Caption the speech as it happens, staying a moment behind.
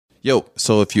Yo,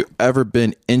 so if you've ever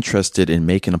been interested in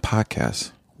making a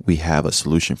podcast, we have a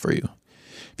solution for you.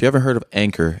 If you haven't heard of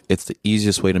Anchor, it's the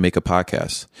easiest way to make a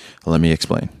podcast. Let me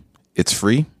explain. It's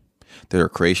free. There are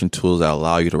creation tools that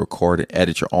allow you to record and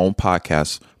edit your own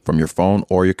podcast from your phone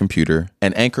or your computer.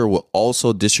 And Anchor will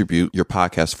also distribute your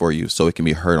podcast for you so it can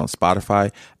be heard on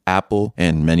Spotify, Apple,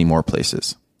 and many more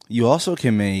places. You also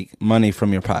can make money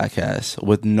from your podcast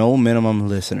with no minimum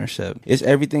listenership. It's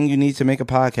everything you need to make a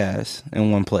podcast in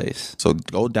one place. So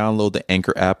go download the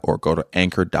Anchor app or go to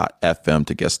anchor.fm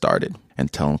to get started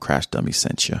and tell them Crash Dummy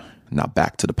sent you. Now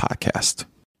back to the podcast.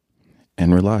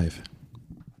 And we're live.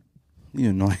 You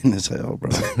annoying as hell, bro.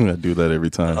 I do that every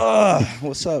time.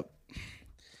 What's up?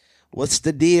 What's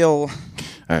the deal? All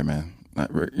right, man.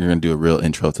 You're going to do a real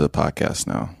intro to the podcast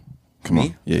now. Come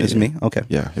on. Yeah, it's me? Okay.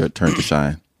 Yeah, your turn to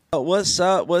shine. What's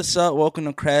up? What's up? Welcome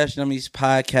to Crash Dummies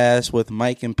podcast with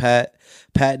Mike and Pat.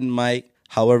 Pat and Mike,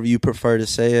 however you prefer to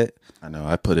say it. I know.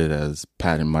 I put it as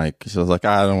Pat and Mike. So I was like,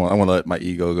 I want to let my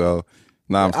ego go.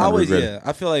 Now I'm kind of regret it.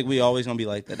 I feel like we always gonna be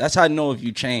like that. That's how I know if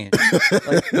you change.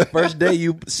 Like the first day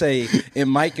you say in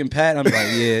Mike and Pat, I'm like,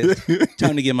 yeah,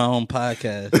 time to get my own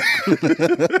podcast.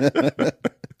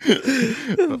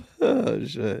 Oh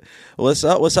shit! What's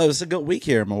up? What's up? It's a good week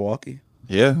here in Milwaukee.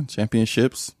 Yeah,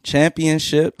 championships.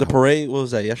 The parade. What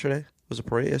was that? Yesterday? Was the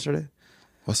parade yesterday?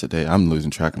 What's the day? I'm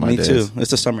losing track of my days. Me too.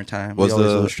 It's the summertime. We always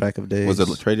lose track of days. Was the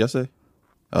trade yesterday?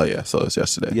 Oh yeah, so it's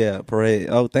yesterday. Yeah, parade.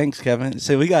 Oh, thanks, Kevin.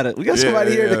 So we got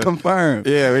somebody here to confirm.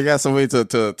 Yeah, we got somebody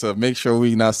to make sure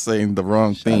we not saying the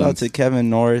wrong thing. Shout out to Kevin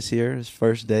Norris here, his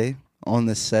first day on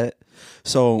the set.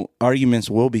 So arguments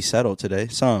will be settled today,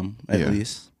 some at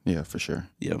least. Yeah, for sure.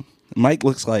 Yeah, Mike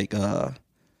looks like a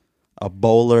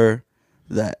bowler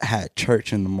that had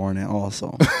church in the morning.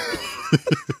 Also,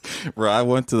 Bro, I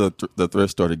went to the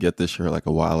thrift store to get this shirt like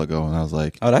a while ago, and I was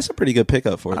like, oh, that's a pretty good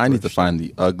pickup for it. I need to find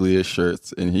the ugliest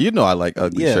shirts. And you know I like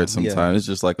ugly shirts sometimes. Yeah. It's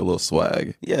just like a little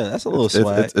swag. Yeah, that's a little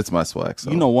swag. It's my swag.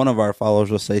 So. You know, one of our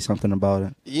followers will say something about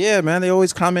it. Yeah, man. They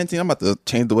always commenting. I'm about to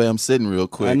change the way I'm sitting real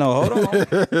quick. I know. Hold on.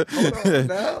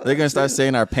 They're going to start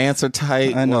saying our pants are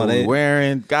tight. I know. What we're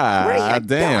wearing. God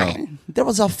damn. Going? There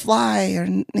was a fly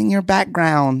in your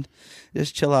background.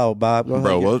 Just chill out, Bob. Go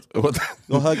hug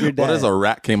your dad. What if a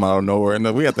rat came out of nowhere and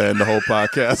then we had to end the whole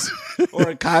podcast?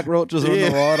 Or a cockroach was on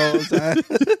the wall all the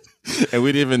time. And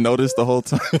we didn't even notice the whole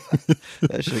time.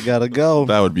 That shit gotta go.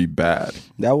 That would be bad.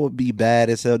 That would be bad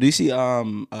as hell. Do you see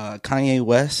Kanye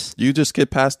West? You just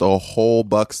get past the whole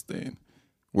Bucks thing.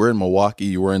 We're in Milwaukee.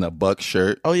 You're wearing a Bucks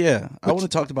shirt. Oh, yeah. I want to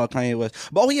talk about Kanye West.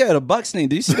 But, the Bucks thing.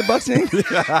 Did you see the Bucks thing?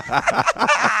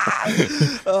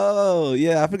 Oh,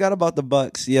 yeah. I forgot about the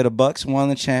Bucks. Yeah, the Bucks won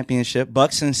the championship.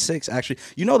 Bucks in 6, actually.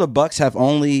 You know the Bucks have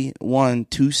only won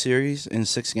 2 series in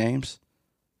 6 games?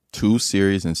 2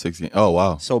 series in 6 games. Oh,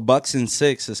 wow. So Bucks in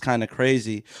 6 is kind of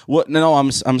crazy. What? No,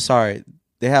 I'm sorry.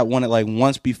 They had won it like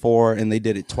once before, and they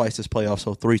did it twice this playoff,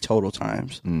 so 3 total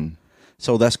times.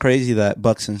 So that's crazy that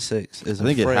Bucks in 6 is. I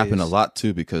think it happened a lot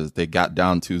too because they got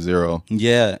down 2-0.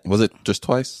 Yeah. Was it just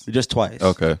twice? Just twice.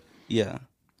 Okay. Yeah.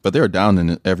 But they were down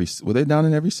in every. Were they down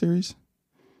in every series?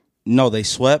 No, they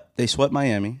swept. They swept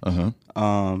Miami.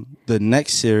 The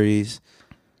next series,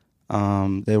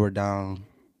 they were down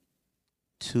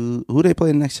to who they played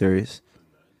in the next series?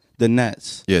 The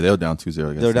Nets. Yeah, they were down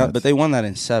 2-0. They were down, but they won that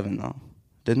in 7 though,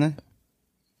 didn't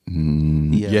they?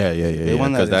 Yeah. They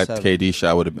won that because that KD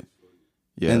shot would have been.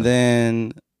 Yeah. And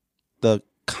then the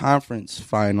conference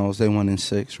finals, they won in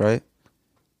 6, right?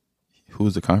 Who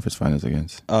was the conference finals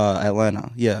against?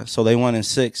 Atlanta. Yeah. So they won in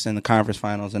 6 in the conference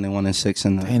finals, and they won in 6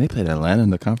 in the. Dang, they played Atlanta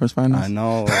in the conference finals. I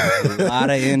know, a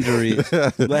lot of injuries.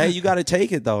 But hey, you got to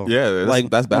take it though. Yeah,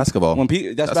 that's basketball. When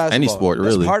people, that's basketball. Any sport,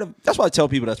 really. That's why I tell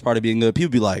people that's part of being good.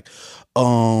 People be like,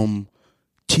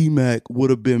 T-Mac would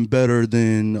have been better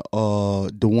than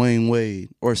Dwayne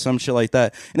Wade or some shit like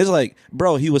that. And it's like,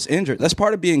 bro, he was injured. That's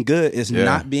part of being good is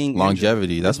not being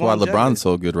longevity. Injured. That's why LeBron's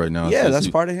so good right now. Yeah, that's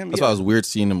part of him. That's why it was weird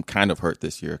seeing him kind of hurt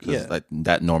this year because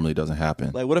that normally doesn't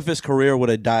happen. Like, what if his career would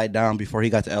have died down before he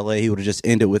got to LA? He would have just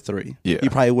ended with 3. Yeah. He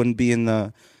probably wouldn't be in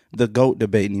the GOAT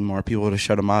debate anymore. People would have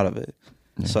shut him out of it.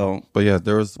 Yeah. So, but yeah,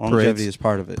 there was longevity is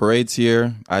part of it. Parades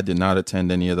here. I did not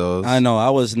attend any of those. I know. I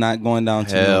was not going down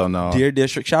to no. Deer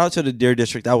District. Shout out to the Deer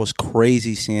District. That was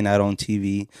crazy seeing that on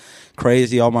TV.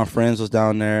 Crazy. All my friends was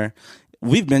down there.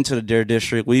 We've been to the Deer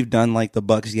District. We've done like the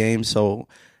Bucks game, so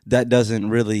that doesn't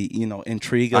really,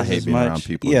 intrigue us I hate as being much. around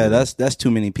people. Yeah, that's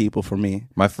too many people for me.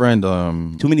 My friend,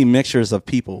 too many mixtures of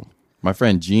people. My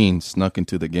friend Gene snuck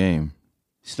into the game.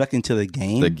 Snuck into the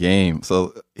game? The game.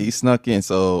 So he snuck in.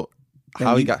 So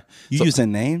how he got. You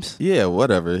using names? Yeah,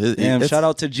 whatever. Damn, shout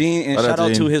out to Gene and shout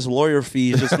out to his lawyer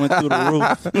fees just went through the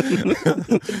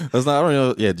roof. That's not. I don't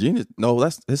know. Yeah, Gene. No,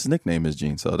 that's his nickname is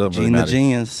Gene. So it doesn't really matter.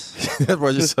 Gene the Genius. That's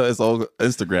probably just his old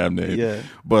Instagram name. Yeah.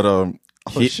 But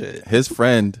Shit. his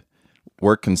friend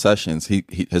worked concessions.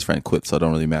 His friend quit, so it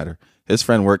don't really matter. His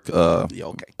friend worked.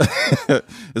 Okay.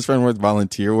 His friend worked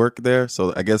volunteer work there.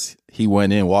 So I guess he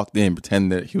walked in, pretending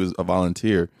that he was a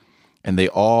volunteer, and they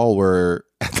all were.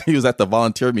 He was at the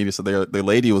volunteer meeting, so the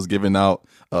lady was giving out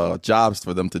jobs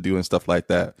for them to do and stuff like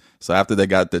that. So after they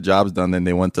got the jobs done, then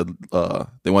they went to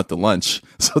lunch.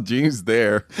 So Gene's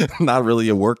there, not really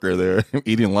a worker there,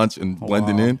 eating lunch and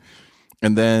blending in.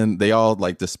 And then they all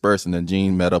like dispersed, and then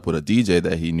Gene met up with a DJ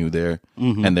that he knew there,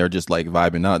 and they're just like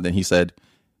vibing out. Then he said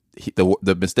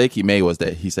the mistake he made was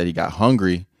that he said he got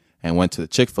hungry and went to the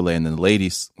Chick-fil-A, and then the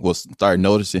ladies started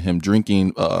noticing him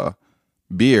drinking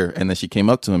beer, and then she came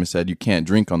up to him and said, "You can't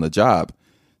drink on the job."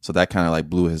 So that kind of like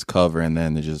blew his cover, and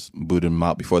then they just booted him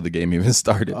out before the game even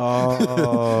started.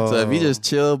 Oh. So if he just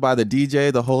chilled by the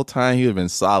DJ the whole time, he would have been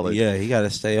solid. Yeah, he got to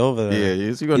stay over there.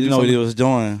 Yeah, he didn't know what he was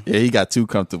doing. Yeah, he got too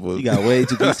comfortable. He got way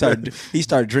too. He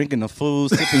started drinking the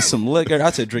food, sipping some liquor. I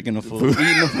said drinking the food,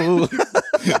 eating the food.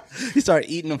 He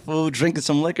started eating the food, drinking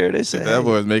some liquor. They said that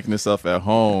boy was making himself at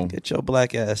home. Get your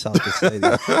black ass out the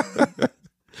stadium.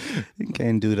 You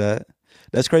can't do that.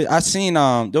 That's crazy. I seen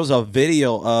there was a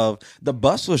video of the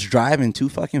bus was driving too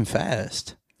fucking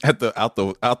fast. Out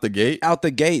the gate? Out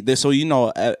the gate. So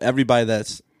everybody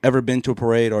that's ever been to a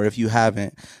parade, or if you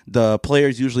haven't, the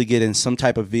players usually get in some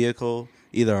type of vehicle,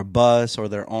 either a bus or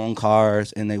their own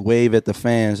cars, and they wave at the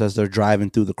fans as they're driving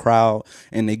through the crowd,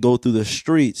 and they go through the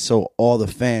streets so all the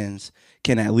fans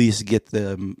can at least get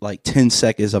the like 10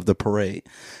 seconds of the parade.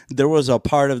 There was a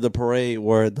part of the parade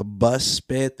where the bus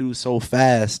sped through so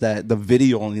fast that the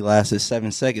video only lasted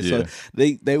 7 seconds. Yeah. So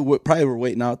they probably were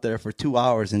waiting out there for 2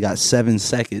 hours and got 7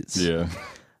 seconds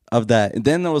of that. And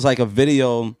then there was like a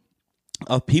video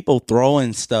of people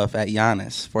throwing stuff at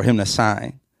Giannis for him to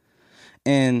sign.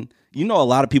 And a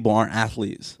lot of people aren't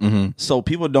athletes. Mm-hmm. So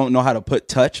people don't know how to put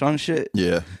touch on shit.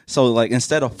 Yeah. So like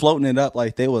instead of floating it up,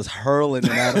 like they was hurling it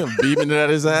at him. Beaming it at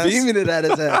his ass? Beaming it at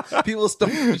his ass. People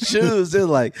throwing shoes. They're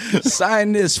like,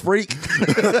 sign this, freak.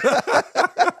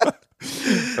 That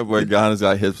boy Giannis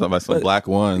got hit by some black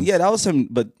ones. Yeah, that was some,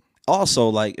 but also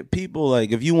like people,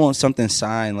 like if you want something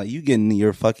signed, like you getting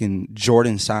your fucking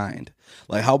Jordan signed.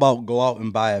 Like, how about go out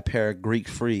and buy a pair of Greek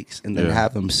Freaks and then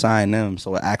have them sign them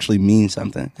so it actually means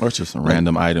something? Or it's just a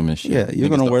random item and shit. Yeah, you're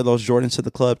going to wear those Jordans to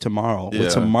the club tomorrow with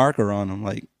some marker on them.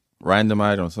 Like random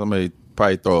item. Somebody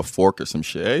probably throw a fork or some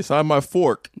shit. Hey, sign my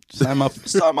fork. Sign my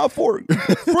fork.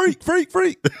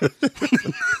 Freak.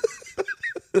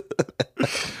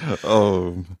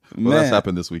 Oh, what else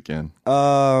happened this weekend?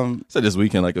 Said this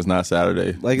weekend like it's not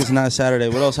Saturday. Like it's not Saturday.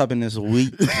 What else happened this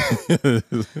week?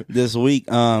 This week,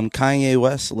 Kanye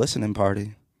West listening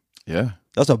party. Yeah,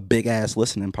 that was a big ass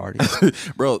listening party,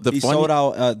 bro. Sold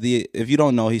out if you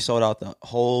don't know, he sold out the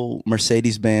whole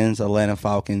Mercedes-Benz Atlanta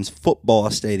Falcons football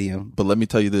stadium. But let me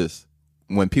tell you this: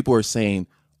 when people are saying,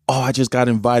 "Oh, I just got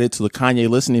invited to the Kanye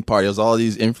listening party," there's all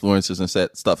these influencers and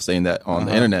stuff saying that on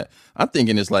the internet. I'm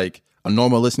thinking it's like a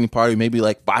normal listening party, maybe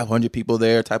like 500 people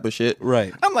there type of shit.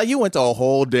 Right. I'm like, you went to a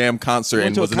whole damn concert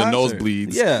and was in the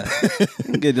nosebleeds. Yeah.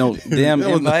 You get no damn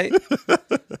invite.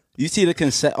 You see the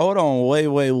consent. Hold on. Wait.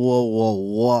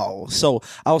 Whoa. So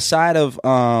outside of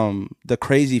the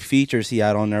crazy features he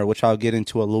had on there, which I'll get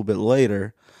into a little bit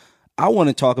later, I want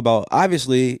to talk about,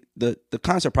 obviously, the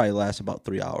concert probably lasts about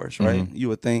 3 hours, right? Mm-hmm. You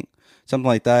would think. Something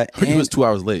like that. He was 2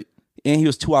 hours late. And he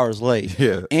was 2 hours late.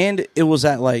 Yeah. And it was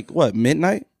at like, what,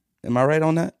 midnight? Am I right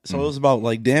on that? So it was about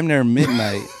like damn near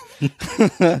midnight.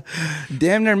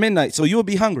 Damn near midnight. So you would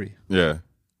be hungry. Yeah.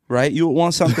 Right? You would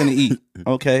want something to eat.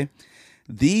 Okay.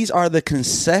 These are the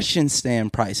concession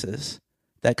stand prices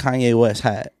that Kanye West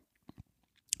had.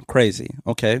 Crazy.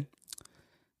 Okay.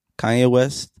 Kanye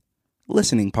West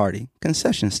listening party.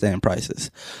 Concession stand prices.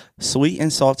 Sweet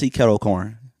and salty kettle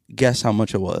corn. Guess how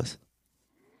much it was?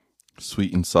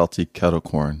 Sweet and salty kettle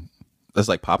corn. That's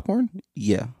like popcorn?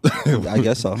 Yeah. I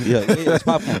guess so. Yeah, it's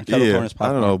popcorn. Kettle corn is popcorn.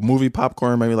 I don't know. Movie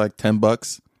popcorn, maybe like $10.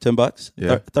 $10?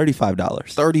 Yeah. $35.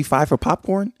 $35 for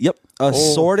popcorn? Yep.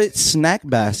 Assorted snack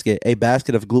basket, a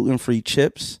basket of gluten-free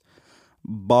chips,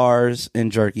 bars,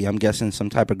 and jerky. I'm guessing some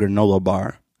type of granola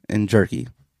bar and jerky.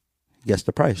 Guess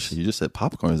the price. You just said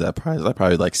popcorn is that price. That's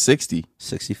probably like 60.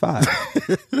 65.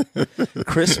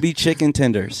 Crispy chicken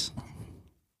tenders.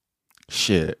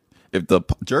 Shit. If the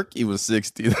jerky was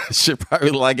 60, that shit probably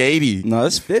like 80. No,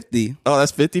 it's 50. Oh,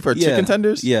 that's 50 for chicken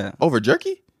tenders? Yeah. Over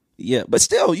jerky? Yeah, but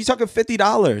still, you talking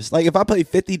 $50. Like, if I pay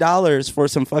 $50 for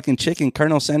some fucking chicken,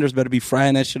 Colonel Sanders better be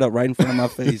frying that shit up right in front of my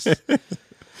face.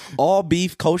 All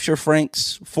beef, kosher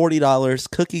Franks, $40.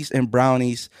 Cookies and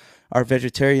brownies are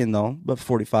vegetarian, though, but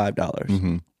 $45.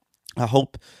 Mm-hmm. I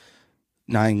hope...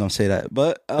 No, I ain't gonna say that.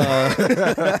 But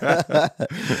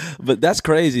but that's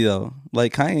crazy, though.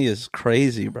 Like, Kanye is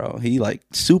crazy, bro. He, like,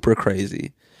 super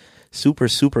crazy. Super,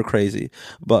 super crazy.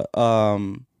 But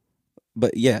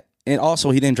yeah. And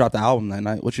also, he didn't drop the album that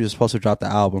night, which he was supposed to drop the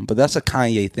album. But that's a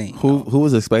Kanye thing. Who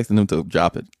was expecting him to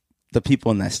drop it? The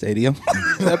people in that stadium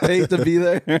that paid to be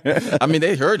there. I mean,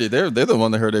 they heard it. They're the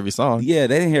one that heard every song. Yeah,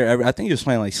 they didn't hear I think he was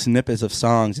playing like snippets of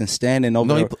songs and standing over.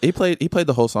 No, he played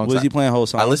the whole song. Was he playing whole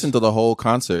songs? I listened to the whole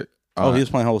concert. Oh, he was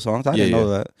playing whole songs? I didn't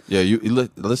know that. Yeah, you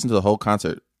listened to the whole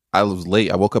concert. I was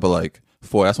late. I woke up at like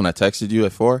 4. That's when I texted you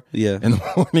at 4 Yeah. in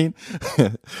the morning.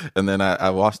 And then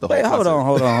I watched the whole concert.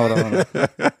 Hold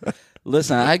on.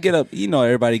 Listen, I get up,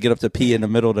 everybody get up to pee in the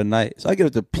middle of the night. So I get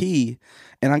up to pee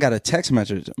and I got a text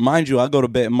message. Mind you, I go to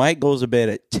bed. Mike goes to bed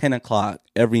at 10 o'clock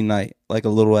every night, like a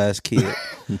little ass kid.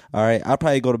 All right. I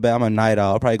probably go to bed. I'm a night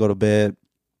owl. I'll probably go to bed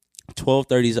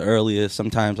 12:30 is the earliest.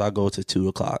 Sometimes I go to 2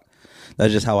 o'clock.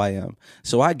 That's just how I am.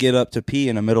 So I get up to pee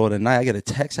in the middle of the night. I get a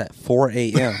text at 4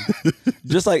 a.m.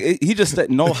 Just like, he just said,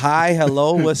 no hi,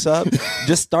 hello, what's up?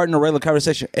 Just starting a regular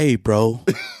conversation. Hey, bro.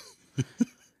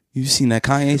 You seen that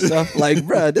Kanye stuff? Like,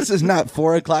 bruh, this is not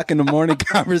 4 o'clock in the morning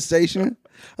conversation.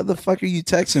 What the fuck are you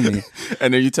texting me?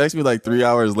 And then you text me like 3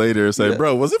 hours later and say,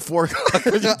 bro, was it 4 o'clock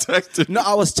when you texted? No,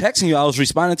 I was texting you. I was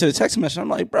responding to the text message. I'm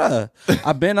like, bruh,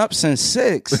 I've been up since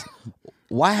 6.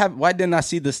 Why didn't I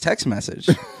see this text message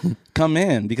come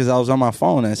in? Because I was on my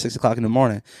phone at 6 o'clock in the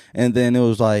morning. And then it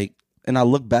was like, and I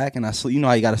look back and how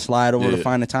you got to slide over to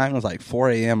find the time. It was like 4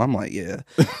 a.m. I'm like, yeah,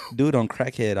 dude on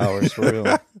crackhead hours for real.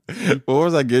 What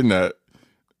was I getting at?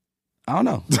 I don't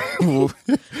know.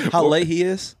 How late he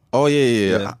is? Oh,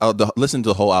 yeah. Listen to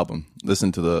the whole album.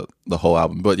 Listen to the whole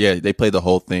album. But yeah, they played the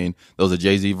whole thing. There was a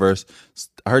Jay-Z verse.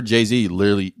 I heard Jay-Z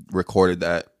literally recorded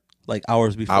that. Like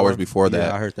hours before? Hours before that.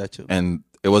 Yeah, I heard that too. And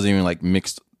it wasn't even like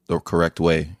mixed the correct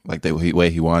way, like the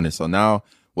way he wanted. So now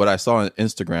what I saw on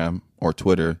Instagram or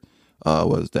Twitter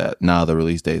was that now the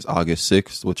release date is August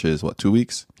 6th, which is what, 2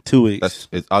 weeks? 2 weeks.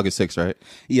 It's August 6th, right?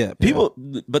 Yeah.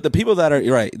 But the people that are,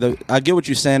 right, I get what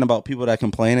you're saying about people that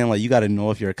complaining. Like, you got to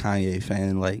know if you're a Kanye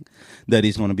fan, like, that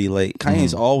he's going to be late.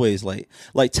 Kanye's always late.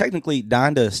 Like, technically,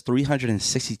 Donda is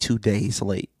 362 days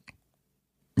late.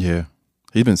 Yeah.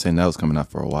 He's been saying that was coming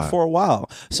out for a while.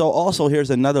 So also,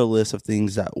 here's another list of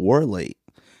things that were late.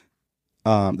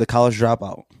 The College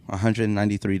Dropout,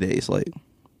 193 days late.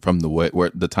 From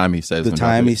the time he said the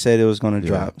time he said it was going to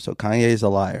drop. So Kanye's a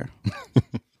liar.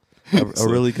 a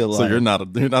really good liar. So you're not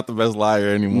the best liar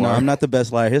anymore. No, I'm not the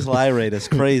best liar. His lie rate is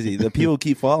crazy. The people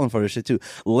keep falling for this shit too.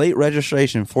 Late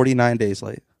registration, 49 days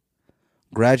late.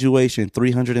 Graduation,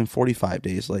 345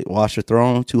 days late. Watch the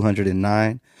Throne,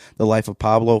 209. The Life of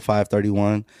Pablo,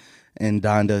 531. And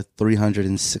Donda,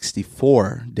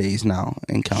 364 days now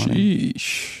and counting.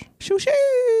 Sheesh.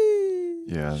 Shoo-shee.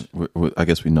 Yeah, I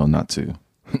guess we know not to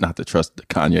trust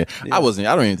Kanye. Yeah. I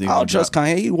don't even think I'll trust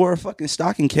Kanye. He wore a fucking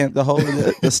stocking cap,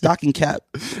 the stocking cap.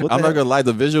 I'm not gonna lie,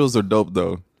 the visuals are dope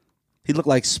though. He looked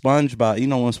like SpongeBob. You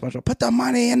know when SpongeBob put the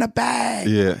money in the bag.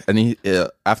 Yeah, and he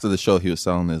after the show he was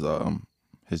selling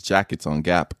his jackets on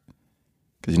Gap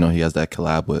because he has that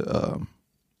collab with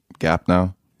Gap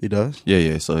now. He does.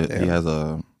 Yeah. So he has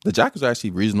the jackets are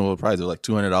actually reasonable price. They're like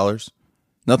 $200.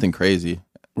 Nothing crazy.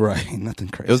 Right, nothing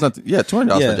crazy. It was not. Yeah,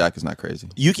 $200 for a jacket's not crazy.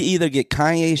 You can either get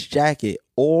Kanye's jacket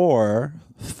or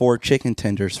 4 chicken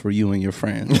tenders for you and your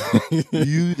friends.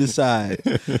 You decide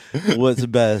what's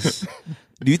best.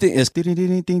 Do you think it's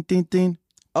ding?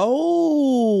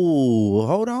 Oh,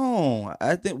 hold on.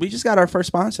 I think we just got our first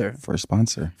sponsor. First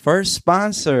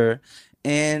sponsor,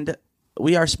 and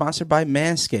we are sponsored by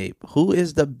Manscaped, who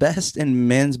is the best in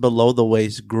men's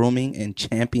below-the-waist grooming and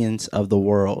champions of the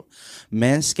world.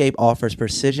 Manscaped offers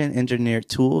precision-engineered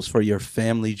tools for your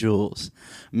family jewels.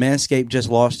 Manscaped just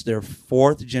launched their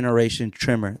 4th-generation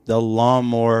trimmer, the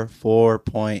Lawnmower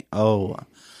 4.0.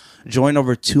 Join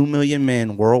over 2 million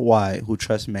men worldwide who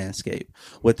trust Manscaped.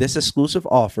 With this exclusive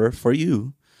offer for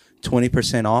you,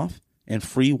 20% off and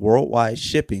free worldwide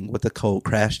shipping with the code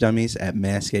CRASHDUMMIES at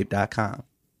manscaped.com.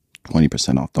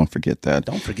 20% off. Don't forget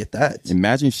that.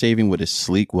 Imagine shaving with a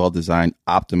sleek, well-designed,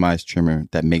 optimized trimmer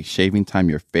that makes shaving time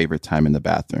your favorite time in the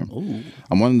bathroom. Ooh.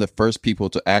 I'm one of the first people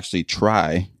to actually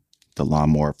try the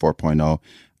Lawnmower 4.0.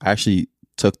 I actually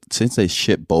since they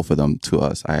shipped both of them to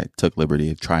us, I took liberty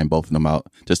of trying both of them out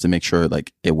just to make sure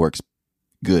like it works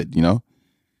good,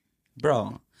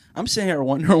 Bro, I'm sitting here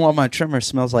wondering why my trimmer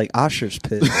smells like Osher's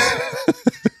piss.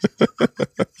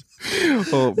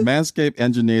 Well, Manscaped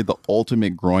engineered the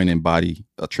ultimate groin and body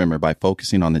trimmer by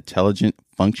focusing on intelligent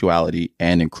functionality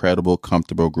and incredible,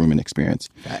 comfortable grooming experience.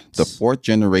 Facts. The fourth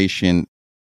generation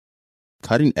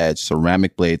cutting-edge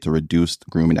ceramic blade to reduce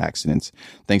grooming accidents,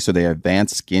 thanks to their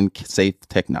advanced skin-safe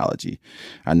technology.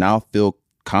 I now feel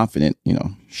confident,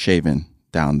 shaving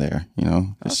down there,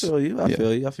 I feel you.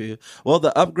 Well,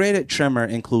 the upgraded trimmer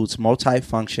includes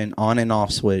multi-function on and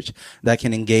off switch that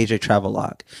can engage a travel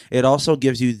lock. It also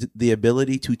gives you the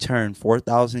ability to turn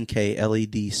 4000K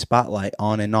LED spotlight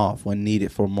on and off when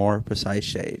needed for more precise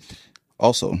shave.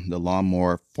 Also, the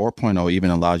Lawnmower 4.0 even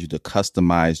allows you to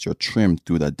customize your trim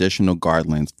through the additional guard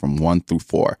lengths from 1 through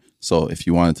 4. So if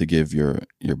you wanted to give your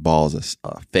balls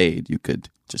a fade, you could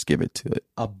just give it to it.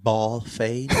 A ball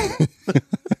fade?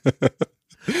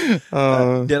 Did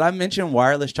I mention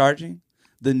wireless charging?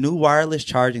 The new wireless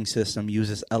charging system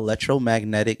uses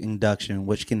electromagnetic induction,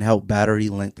 which can help battery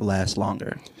length last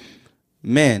longer.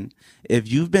 Men,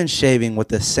 if you've been shaving with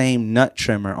the same nut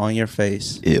trimmer on your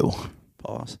face, Ew.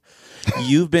 pause,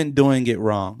 you've been doing it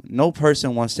wrong. No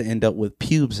person wants to end up with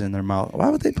pubes in their mouth.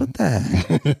 Why would they put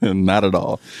that? Not at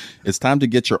all. It's time to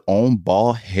get your own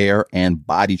ball, hair, and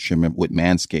body trimmer with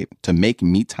Manscaped to make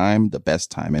me time the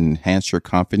best time and enhance your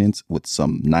confidence with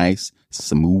some nice,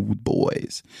 smooth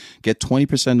boys. Get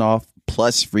 20% off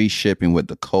plus free shipping with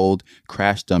the code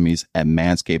CRASHDUMMIES at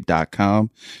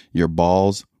manscaped.com. Your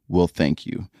balls will thank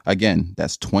you. Again,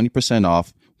 that's 20%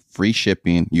 off free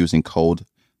shipping using code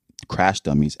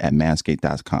CRASHDUMMIES at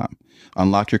manscaped.com.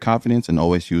 Unlock your confidence and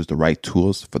always use the right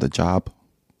tools for the job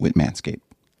with Manscaped.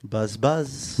 Buzz,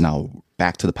 buzz. Now,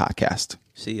 back to the podcast.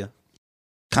 See ya.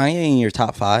 Kanye in your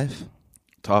top 5?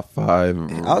 Top 5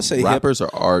 I would say rappers or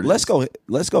artists?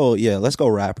 Let's go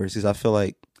rappers, because I feel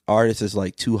like artists is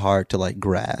like too hard to like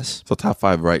grasp. So top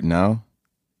 5 right now?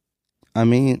 I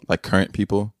mean, Like current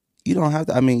people? you don't have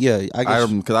to. I mean, yeah, I guess.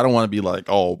 Because I don't want to be like,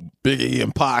 oh, Biggie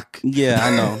and Pac. Yeah, I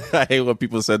know. I hate when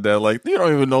people said that. Like, you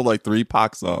don't even know like 3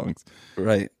 Pac songs.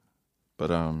 Right.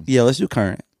 But Yeah, let's do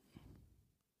current.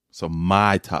 so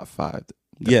my top 5.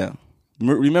 Yeah.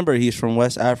 Remember, he's from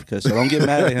West Africa, so don't get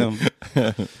mad at him.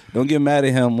 Don't get mad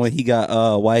at him when he got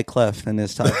Wyclef in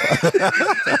his top 5.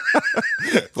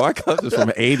 Wyclef is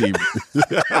from 80.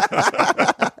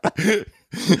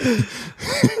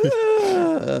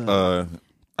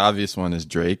 Obvious one is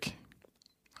Drake.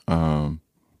 I'll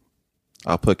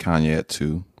put Kanye at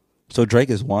 2. So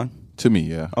Drake is 1? To me,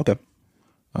 yeah. Okay.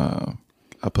 I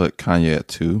put Kanye at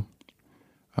 2.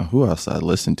 Who else I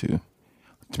listen to?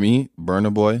 To me,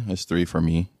 Burna Boy is 3 for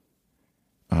me.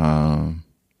 What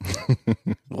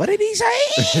did he say?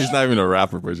 He's not even a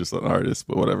rapper, but just an artist.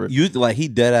 But whatever. You like he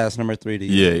dead ass number 3 to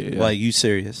you? Yeah. Like you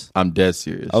serious? I'm dead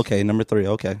serious. Okay, number 3.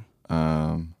 Okay.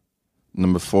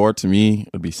 Number 4 to me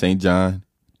would be St. John.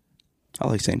 I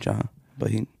like St. John, but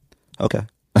he. Okay.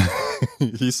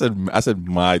 I said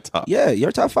my top. Yeah,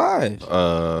 your top 5.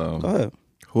 Go ahead.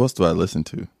 Who else do I listen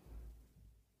to?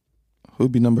 Who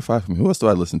would be number 5 for me? Who else do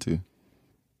I listen to?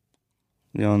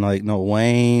 You don't like no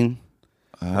Wayne.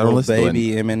 I don't listen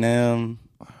Baby, Eminem.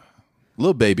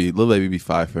 Lil Baby be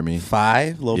 5 for me.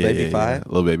 5? Lil Baby 5?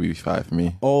 Lil Baby be 5 for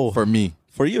me. Oh. For me.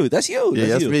 For you. That's you. Yeah,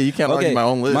 that's me. You can't argue my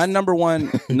own list. My number one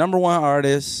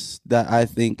artist that I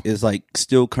think is like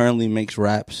still currently makes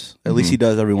raps. At least he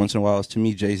does every once in a while. Is to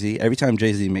me Jay-Z. Every time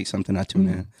Jay-Z makes something, I tune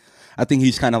in. I think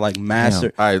he's kind of like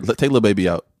master. All right, take Lil Baby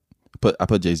out. I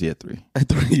put Jay-Z at 3. At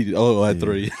 3. Oh, at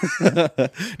 3.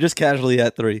 Just casually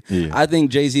at 3. Yeah. I think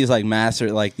Jay-Z is like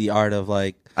mastered like the art of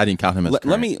like. I didn't count him as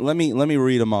Let me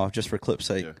read them off just for clip's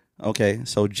sake. Yeah. Okay,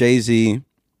 so Jay-Z,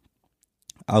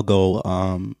 I'll go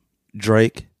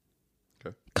Drake,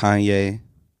 Okay. Kanye,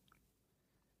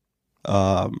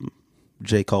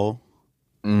 J. Cole.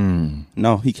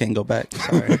 No, he can't go back.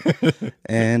 Sorry.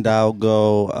 And I'll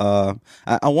go.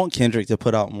 I want Kendrick to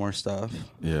put out more stuff.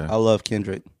 Yeah. I love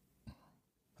Kendrick.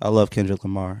 I love Kendrick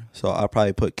Lamar, so I'll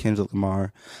probably put Kendrick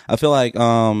Lamar. I feel like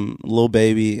Lil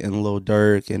Baby and Lil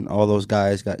Durk and all those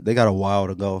guys got a while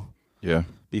to go. Yeah.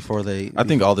 Before they, I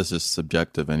think all this is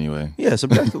subjective anyway. Yeah,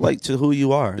 subjective, like to who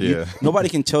you are. Yeah. Nobody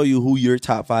can tell you who your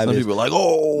top 5 Some is. people are like,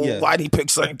 oh, Yeah. why'd he pick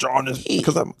St. John?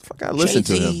 Because I listened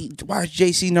to him. Why is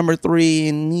JC number 3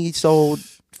 and he sold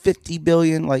 50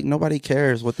 billion? Like nobody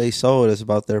cares what they sold. It's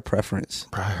about their preference.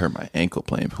 Bro, I hurt my ankle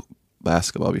playing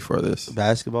basketball before this.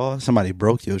 Basketball? Somebody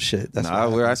broke your shit. That's Nah,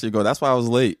 we're actually going. That's why I was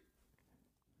late.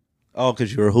 Oh,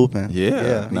 because you were hooping.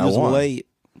 Yeah, and you I was won. late.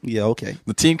 Yeah, okay.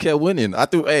 The team kept winning. I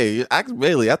threw a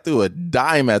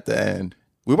dime at the end.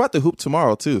 We're about to hoop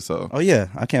tomorrow too. So Oh yeah,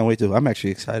 I can't wait to. I'm actually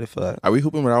excited for that. are we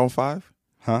hooping with our own 5?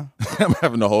 Huh? I'm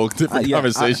having a whole different Yeah,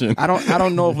 conversation. I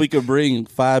don't know if we could bring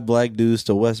 5 black dudes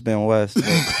to West Bend West.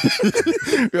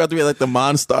 We have to be like the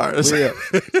Monstars.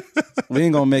 We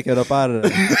ain't gonna make it up out of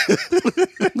there.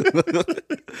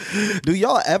 Do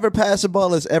y'all ever pass the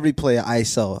ball? As every player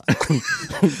ISO.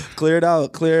 Clear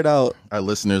it out. Our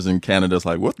listeners in Canada is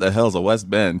like, what the hell's a West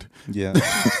Bend? Yeah.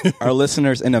 Our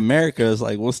listeners in America is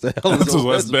like, what's the hell is a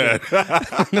West Bend?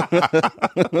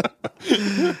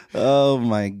 Oh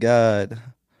my God.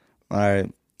 All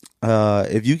right.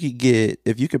 If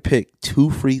you could pick 2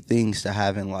 free things to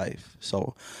have in life.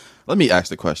 So Let me ask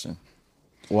the question.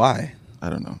 why? I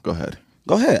don't know. Go ahead.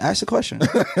 Go ahead, ask the question.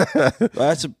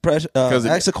 Ask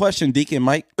the question, Deacon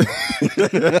Mike.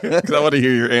 Because I want to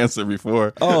hear your answer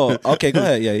before. Oh, okay, go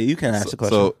ahead. Yeah, you can ask the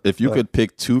question. So if you could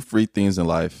pick 2 free things in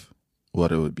life,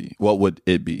 what would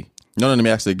it be? No, let me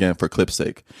ask it again for clip's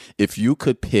sake. If you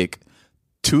could pick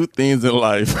 2 things in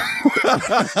life.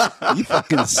 You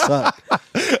fucking suck.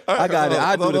 I got it.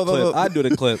 I do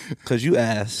the clip because you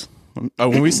asked.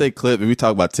 When we say clip, and we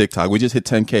talk about TikTok, we just hit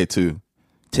 10K too.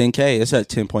 10K. It's at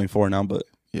 10.4 now, but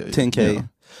Yeah, 10K.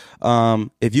 yeah.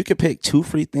 If you could pick 2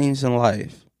 free things in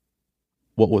life,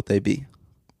 what would they be?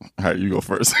 All right, you go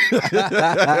first. All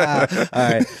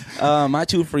right. My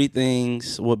 2 free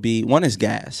things would be, one is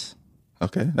gas,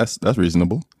 Okay, that's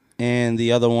reasonable. and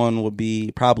the other one would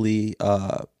be probably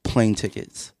plane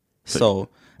tickets. So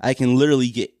I can literally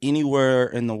get anywhere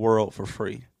in the world for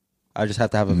free. I just have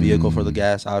to have a vehicle for the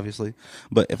gas, obviously.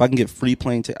 But if I can get free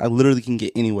plane tickets, I literally can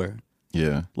get anywhere.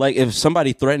 Yeah. Like if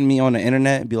somebody threatened me on the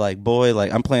internet and be like, boy,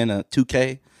 like I'm playing a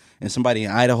 2K and somebody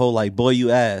in Idaho like, boy,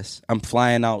 you ass, I'm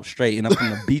flying out straight and I'm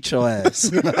gonna beat your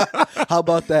ass. How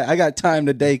about that? I got time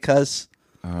today, cuss.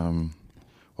 What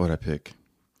would I pick?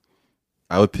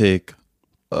 I would pick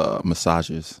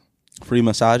massages. Free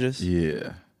massages.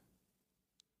 Yeah.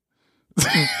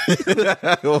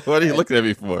 What are you looking at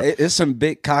me for? It's some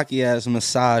big cocky ass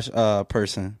massage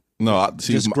person. No,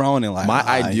 Just groaning like my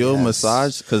ideal yes.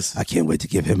 massage, because I can't wait to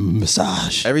give him a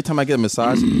massage. every time I get a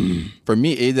massage, for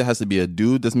me, either it has to be a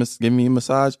dude that's giving me a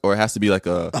massage, or it has to be like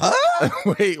a.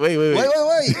 Wait.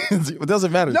 It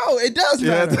doesn't matter. No, it does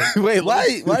matter. Wait,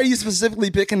 Why are you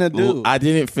specifically picking a dude? I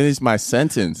didn't finish my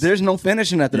sentence. There's no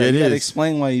finishing after that. Yeah, it You gotta is.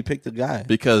 explain why you picked the guy.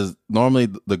 Because normally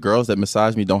the girls that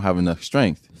massage me don't have enough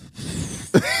strength.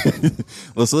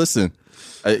 Let's listen.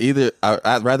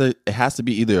 I'd rather it has to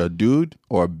be either a dude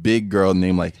or a big girl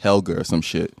named like Helga or some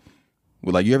shit.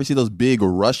 Like, you ever see those big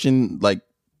Russian like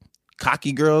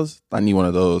cocky girls? I need one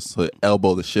of those to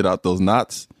elbow the shit out those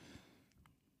knots.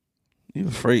 You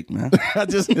a freak, man. I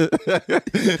just You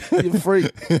a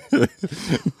freak.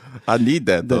 I need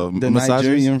that though. The Massages?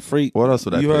 Nigerian freak. What else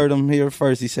would I You pick? heard him here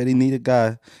first. He said he needed a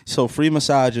guy. So free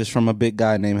massages from a big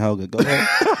guy named Helga. Go ahead.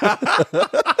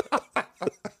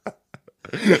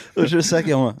 What's your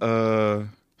second one?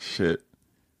 Shit.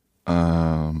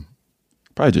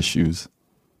 Probably just shoes.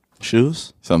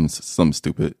 Shoes? Something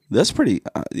stupid. That's pretty.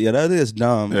 Yeah, that is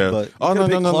dumb. Yeah. But Oh, you no,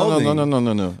 could pick no.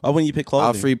 clothing. Oh, when you pick clothing,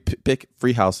 I'll pick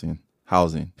free housing.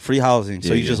 free housing. So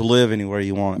Yeah, you just live anywhere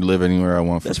you want. Live anywhere I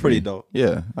want. For That's free. pretty dope.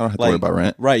 Yeah, I don't have to worry about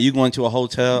rent. Right, you going to a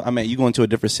hotel. I mean, you going to a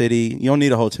different city. You don't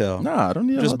need a hotel. Nah, I don't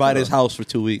need. Just buy this house for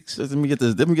 2 weeks. Let me get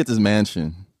this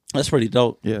mansion. That's pretty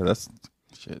dope. Yeah, that's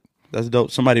shit. That's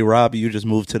dope. Somebody rob you, just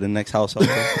move to the next house over.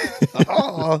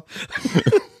 Oh.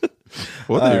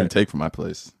 What did they even take from my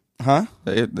place? Huh?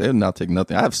 They'll not take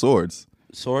nothing. I have swords.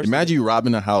 Swords? Imagine you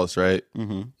robbing a house, right?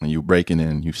 Mm-hmm. And you breaking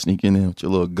in, you sneaking in with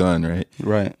your little gun, right?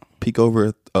 Right. Peek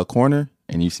over a corner,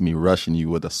 and you see me rushing you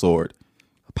with a sword.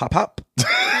 Pop, pop.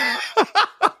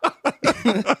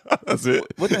 That's it.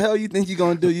 What the hell you think you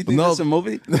gonna do? You think No. that's a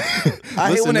movie?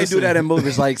 I hate when they do listen. that in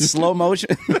movies, like slow motion.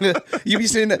 You be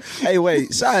seeing that? Hey,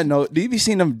 wait. Side note: do you be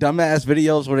seeing them dumbass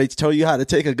videos where they tell you how to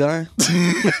take a gun?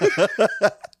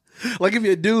 Like if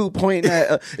you're a dude pointing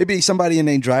at, it'd be somebody in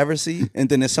their driver's seat, and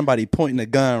then there's somebody pointing a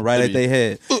gun right at their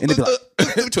head, and they be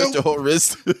like, Twist your whole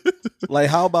wrist. like,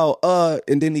 how about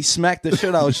and then he smack the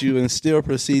shit out you and still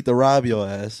proceed to rob your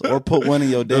ass or put one in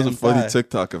your damn There's a funny thigh.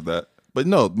 TikTok of that. But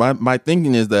no, my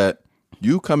thinking is that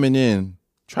you coming in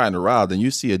trying to rob, then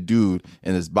you see a dude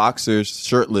in his boxers,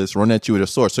 shirtless, run at you with a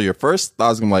sword. So your first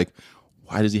thought is gonna be like,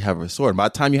 why does he have a sword? By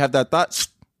the time you have that thought,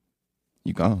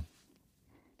 you gone.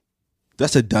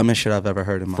 That's the dumbest shit I've ever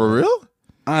heard in my For life. real?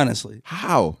 Honestly.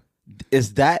 How?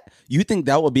 Is that you think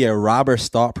that would be a robber's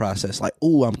thought process? Like,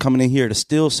 ooh, I'm coming in here to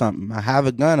steal something. I have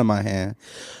a gun in my hand.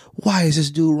 Why is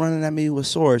this dude running at me with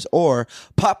swords? Or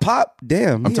pop,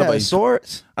 damn, he talking had about-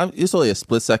 swords. It's only a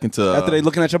split second to After they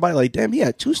looking at your body, like, damn, he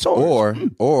had 2 swords.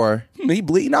 or He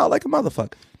bleeding out like a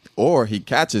motherfucker. or he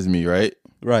catches me, right?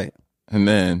 Right. And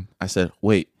then I said,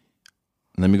 wait,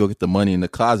 let me go get the money in the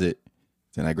closet.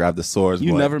 Then I grab the swords.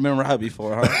 You boy. never been robbed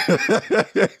before, huh?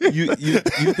 you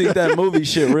think that movie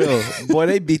shit real? Boy,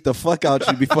 they beat the fuck out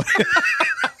you before.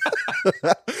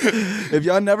 If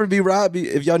y'all never been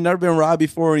robbed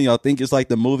before and y'all think it's like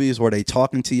the movies where they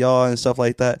talking to y'all and stuff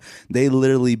like that, they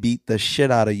literally beat the shit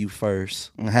out of you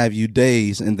first and have you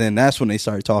dazed, and then that's when they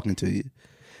start talking to you.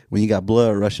 When you got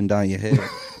blood rushing down your head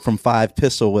from 5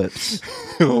 pistol whips.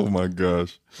 Oh my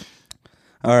gosh.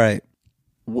 All right.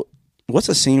 What's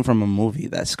a scene from a movie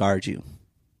that scarred you?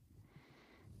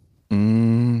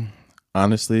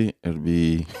 Honestly, it would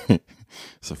be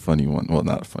it's a funny one. Well,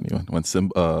 not a funny one. When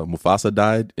Mufasa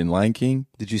died in Lion King.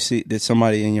 Did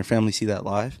somebody in your family see that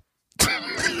live?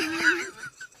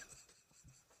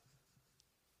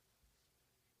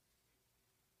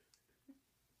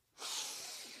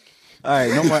 All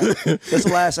right, no more. That's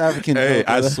the last African Hey, joke.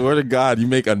 I swear to God, you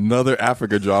make another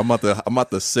Africa joke, I'm about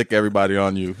to sick everybody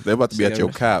on you. They're about to be at your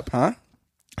cap. Huh?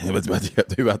 They're about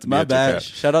to be My at bad. your cap.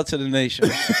 Shout out to the nation.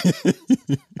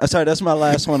 I'm sorry, that's my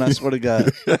last one. I swear to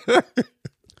God.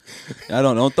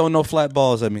 Don't throw no flat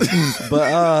balls at me. But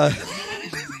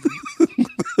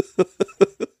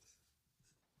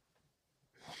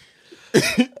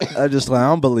I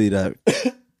don't believe that.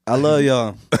 I love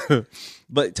y'all.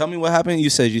 But tell me what happened. You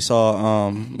said you saw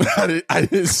I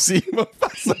didn't see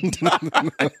Mufasa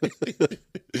die.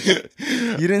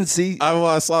 you didn't see.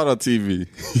 I saw it on TV.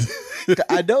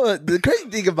 I know the crazy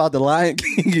thing about the Lion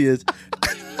King is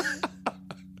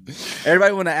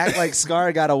everybody want to act like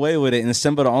Scar got away with it and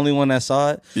Simba the only one that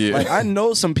saw it. Yeah. Like I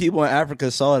know some people in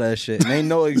Africa saw that shit and they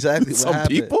know exactly what Some happened.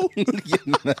 people?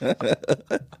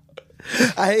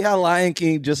 I hate how Lion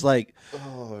King just like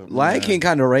Lion King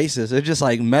kind of racist. It just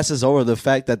like messes over the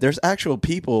fact that there's actual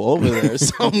people over there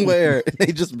somewhere. They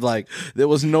just like there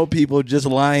was no people, just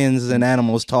lions and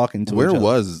animals talking to each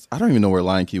other. I don't even know where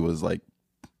Lion King was like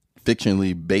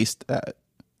fictionally based at.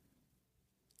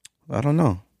 I don't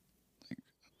know.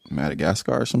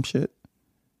 Madagascar or some shit.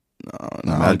 No,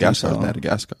 Madagascar I is don't think so.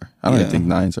 Madagascar. I don't even think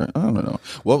nines are. I don't know.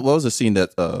 What was the scene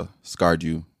that scarred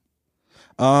you?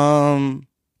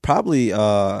 Probably.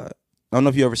 I don't know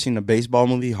if you ever seen the baseball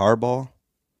movie Hardball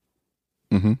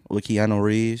with Keanu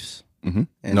Reeves. Mm-hmm.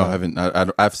 And, No, I haven't.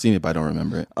 I've seen it, but I don't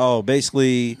remember it. Oh,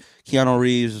 basically, Keanu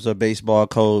Reeves was a baseball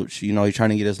coach. You know, he's trying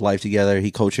to get his life together. He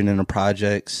coaching in the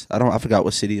projects. I forgot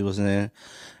what city it was in.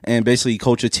 And basically, he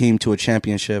coached a team to a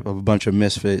championship of a bunch of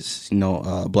misfits, you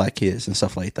know, black kids and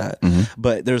stuff like that.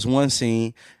 But there's one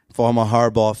scene for all my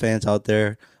Hardball fans out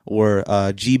there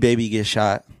where G Baby gets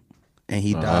shot and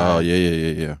he died. Oh,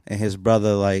 yeah. And his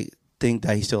brother think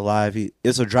that he's still alive.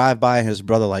 It's a drive by and his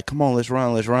brother come on, let's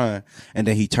run. And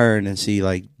then he turned and see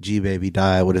G Baby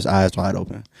died with his eyes wide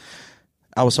open.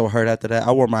 I was so hurt after that.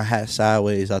 I wore my hat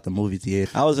sideways out the movie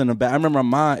theater. I was in the back. I remember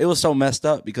my mom, it was so messed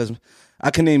up because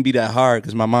I couldn't even be that hard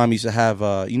because my mom used to have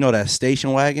that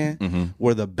station wagon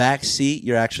where the back seat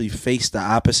you're actually faced the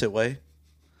opposite way.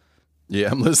 Yeah,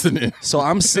 I'm listening. So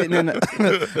I'm sitting in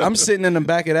the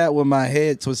back of that with my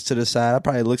head twisted to the side. I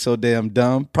probably look so damn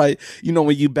dumb. Probably,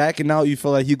 when you backing out, you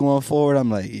feel like you going forward.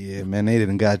 I'm like, yeah, man, they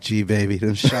didn't got G Baby. They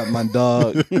done shot my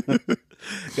dog.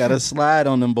 Got a slide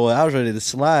on them, boy. I was ready to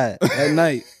slide that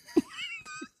night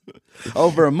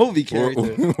over a movie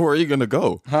character. Where are you gonna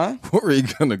go? Huh? Where are you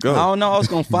gonna go? I don't know. I was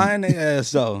gonna find their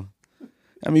ass though.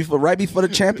 I mean, right before the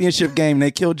championship game,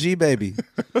 they killed G Baby.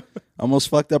 Almost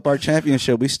fucked up our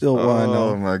championship. We still won Oh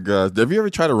though. my gosh! Have you ever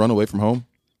tried to run away from home?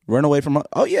 Run away from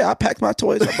oh yeah, I packed my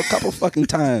toys up a couple fucking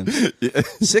times. Yeah.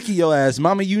 Sick of your ass,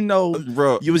 mama.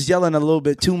 Bro. You was yelling a little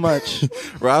bit too much.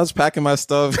 Bro, I was packing my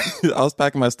stuff. I was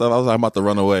like, I'm about to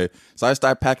run away. So I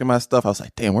started packing my stuff. I was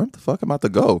like, damn, where the fuck am I about to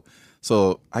go?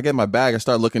 So I get my bag and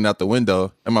start looking out the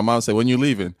window. And my mom said, when you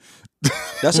leaving?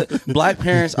 That's it. Black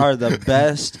parents are the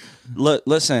best. Look,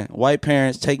 listen, white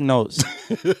parents, take notes.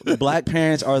 Black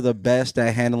parents are the best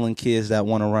at handling kids that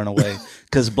want to run away.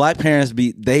 Because black parents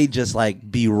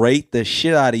berate the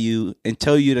shit out of you and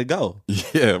tell you to go.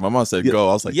 Yeah, my mom said go.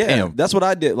 I was like, Yeah, damn. that's what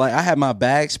I did. I had my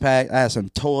bags packed. I had some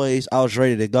toys. I was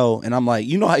ready to go. And I'm like,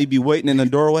 you know how you be waiting in the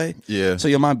doorway? Yeah. So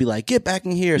your mom be like, get back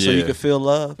in here so you Yeah. can feel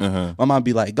love. Uh-huh. My mom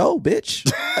be like, go, bitch.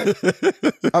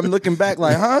 I'm looking back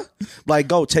like, huh? Like,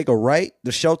 go take a right,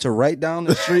 the shelter right down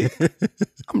the street.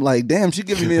 I'm like, damn, she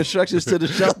giving me instructions to the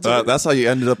shelter. That's how you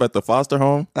ended up at the foster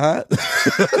home? I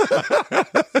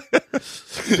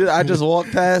just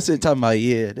walked past it talking about,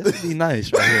 yeah, this would be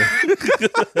nice right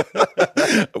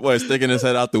here. Boy, sticking his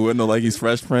head out the window like he's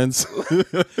Fresh Prince.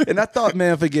 And I thought,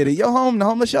 man, forget it. You're home, the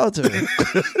homeless shelter.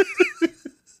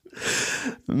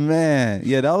 Man,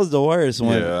 yeah, that was the worst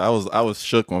one. Yeah, I was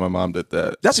shook when my mom did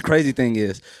that. That's the crazy thing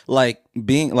is, like,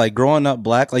 being, like, growing up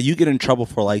black, like, you get in trouble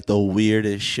for, like, the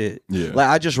weirdest shit. Yeah. Like,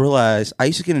 I just realized I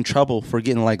used to get in trouble for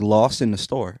getting, like, lost in the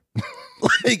store.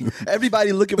 Like,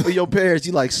 everybody looking for your parents,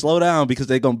 you, like, slow down because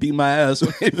they gonna beat my ass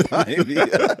when they find me.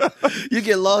 You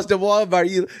get lost in Walmart,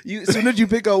 you as soon as you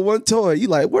pick up one toy, you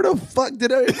like, where the fuck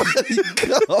did everybody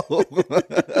go?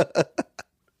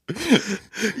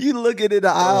 You looking in the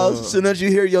aisles as soon as you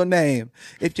hear your name.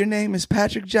 If your name is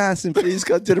Patrick Johnson, please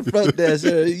come to the front desk.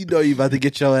 You know you about to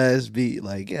get your ass beat.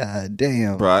 Like, God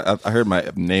damn. Bro, I heard my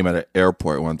name at an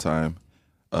airport one time.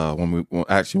 When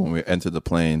we entered the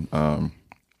plane,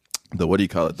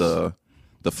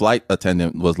 the flight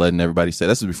attendant was letting everybody say,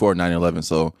 this was before 9/11,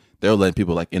 so they were letting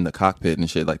people like in the cockpit and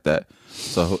shit like that.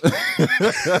 So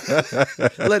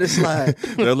let it slide.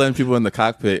 They're letting people in the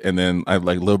cockpit, and then I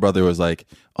like little brother was like,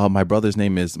 "Oh, my brother's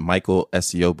name is Michael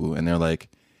Esiobu," and they're like,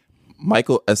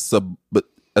 "Michael Esa,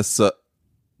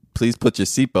 please put your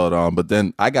seatbelt on." But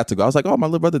then I got to go. I was like, "Oh, my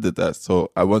little brother did that," so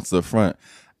I went to the front,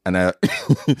 and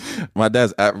my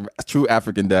dad's true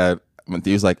African dad.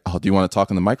 He was like, "Oh, do you want to talk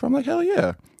on the microphone?" I'm like, "Hell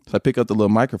yeah!" So I pick up the little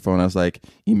microphone. I was like,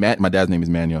 my dad's name is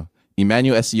Manuel.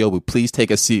 Emmanuel Esiobu, please take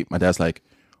a seat. My dad's like,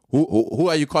 who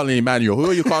are you calling Emmanuel? Who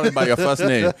are you calling by your first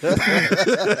name?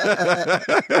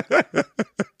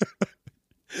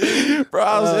 Bro,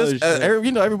 I was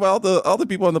everybody, all the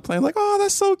people on the plane, like, oh,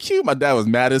 that's so cute. My dad was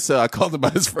mad as hell. I called him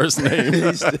by his first name.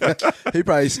 He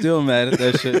probably still mad at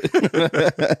that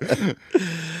shit.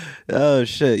 Oh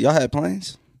shit, y'all had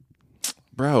planes?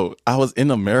 Bro, I was in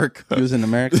America. You was in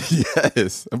America?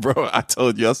 Yes. Bro, I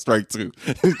told you, I strike two.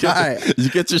 You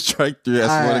get your strike three, I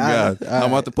swear to God.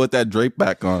 I'm about to put that drape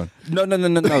back on. No.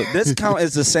 This count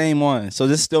as the same one. So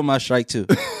this is still my strike two.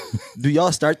 Do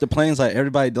y'all start the planes like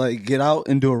everybody like get out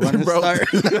and do a running start?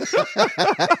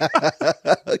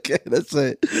 Okay, that's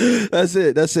it.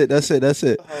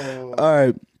 Oh. All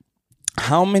right.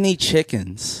 How many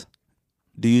chickens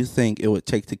do you think it would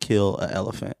take to kill an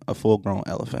elephant, a full-grown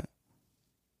elephant?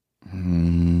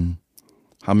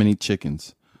 How many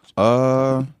chickens?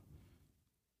 Probably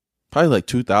like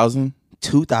 2,000.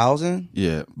 2,000?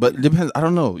 Yeah, but it depends. I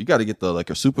don't know. You got to get the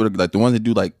like a super, like the ones that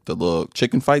do like the little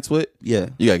chicken fights with. Yeah,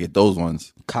 you got to get those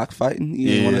ones. Cockfighting?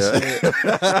 You want to say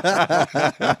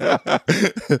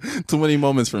it? Too many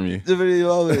moments for me. Too many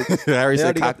moments. Harry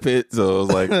said cockpit, so it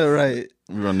was like, right.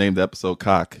 We're gonna name the episode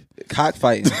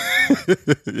Cockfighting.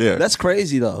 Yeah, that's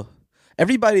crazy though.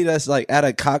 Everybody that's like at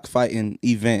a cockfighting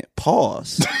event,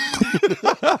 pause.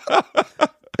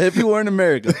 If you were in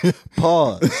America,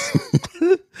 pause.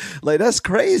 Like, that's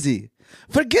crazy.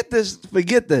 Forget this.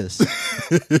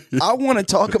 I want to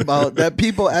talk about that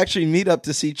people actually meet up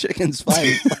to see chickens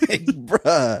fight. Like,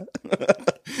 bruh.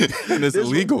 And it's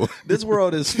illegal. This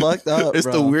world is fucked up. It's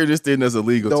the weirdest thing that's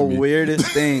illegal to me. The weirdest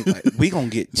thing. Like, we gonna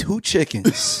get 2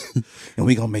 chickens and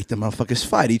we gonna make the motherfuckers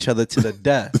fight each other to the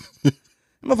death.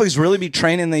 Motherfuckers really be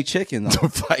training their chicken though. To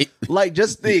fight. Like,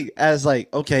 just think as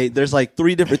like, okay, there's like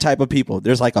 3 different type of people.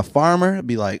 There's like a farmer,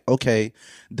 be like, okay,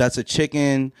 that's a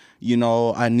chicken, you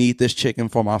know, I need this chicken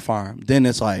for my farm. Then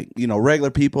it's like, you know, regular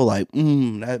people like,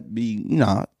 that'd be, you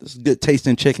know, it's good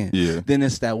tasting chicken. Yeah. Then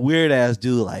it's that weird ass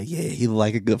dude like, yeah, he look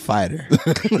like a good fighter.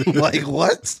 Like,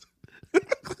 what?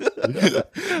 Then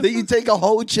you take a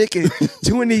whole chicken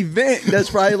to an event that's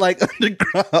probably like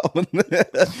underground.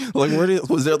 Like,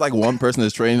 was there like one person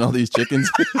that's training all these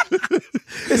chickens?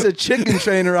 It's a chicken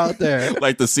trainer out there,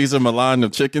 like the Cesar Millan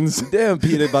of chickens. Damn,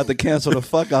 Peter about to cancel the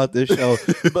fuck out this show.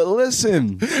 But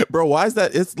listen, bro, why is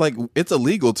that? It's like it's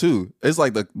illegal too. It's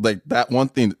like that one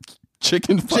thing,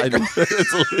 chicken fighting.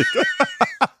 It's illegal.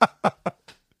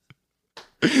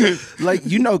 Like,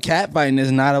 you know, cat fighting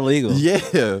is not illegal. Yeah,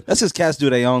 that's just cats do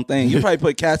their own thing. You probably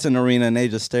put cats in the arena and they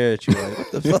just stare at you like,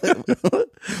 what the fuck?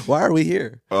 Why are we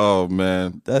here? Oh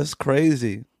man, that's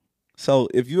crazy. So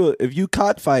if you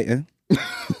cockfighting,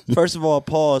 first of all,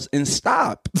 pause and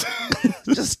stop.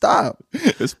 Just stop.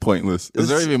 It's pointless. Is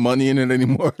there even money in it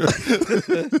anymore?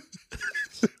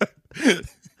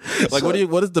 Like, what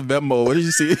is the Venmo? What did you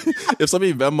see? If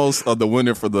somebody Venmos the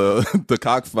winner for the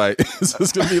cockfight,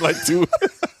 it's gonna be like 2.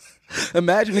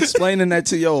 Imagine explaining that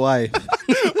to your wife.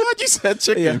 Why'd you say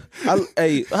chicken?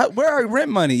 Yeah. Where are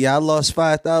rent money? Yeah, I lost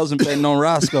 5,000 betting on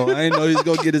Roscoe. I didn't know he was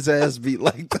gonna get his ass beat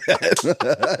like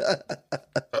that.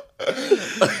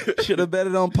 Should have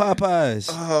betted on Popeyes.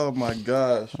 Oh my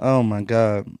gosh. Oh my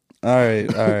god. All right.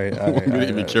 You don't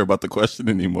even care about the question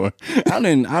anymore. I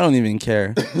don't even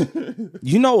care.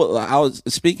 You know, I was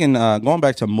speaking, going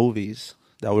back to movies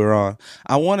that we were on.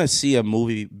 I want to see a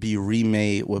movie be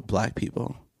remade with black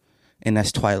people, and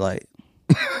that's Twilight.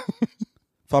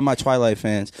 For all my Twilight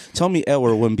fans, tell me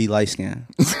Edward wouldn't be light skinned.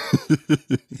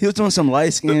 He was doing some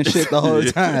light skinned shit the whole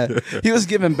time. He was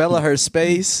giving Bella her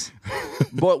space.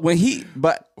 But when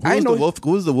I know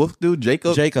who was the wolf dude?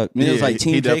 Jacob. Jacob. I mean, it was like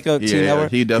Team Jacob, Team Edward.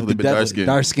 He definitely been dark skinned.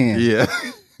 Dark skinned. Yeah.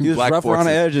 He was Black rough around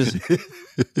the forces. edges.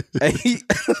 And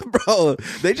bro,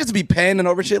 they just be panning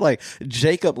over shit. Like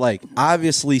Jacob, like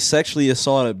obviously sexually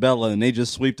assaulted Bella, and they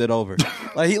just sweeped it over.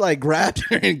 Like he like grabbed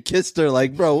her and kissed her.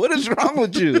 Like, bro, what is wrong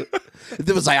with you? It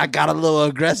was like I got a little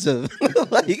aggressive.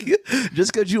 Like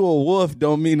just because you a wolf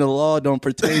don't mean the law don't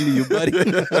pertain to you, buddy.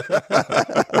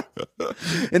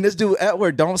 And this dude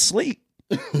Edward don't sleep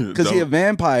because he a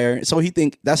vampire, so he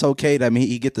think that's okay. That mean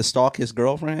he get to stalk his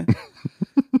girlfriend.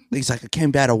 He's like, I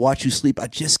came back to watch you sleep. I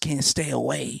just can't stay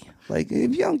away. Like,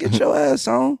 if you don't get your ass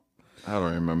on. I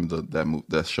don't remember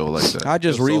that show like that. I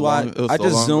just rewatched. I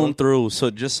just zoomed through.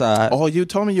 So just oh, you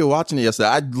told me you were watching it yesterday.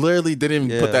 I literally didn't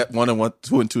even put that 1 and 1,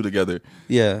 2 and 2 together.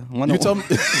 Yeah, you told me.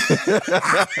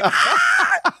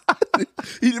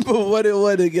 You didn't put 1 and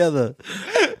 1 together.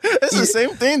 It's the same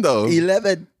thing though.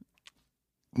 11.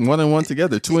 1 and 1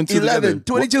 together. 2 and 2 11, together.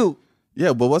 22.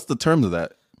 Yeah, but what's the terms of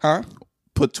that? Huh?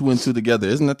 Put 2 and 2 together.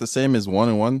 Isn't that the same as 1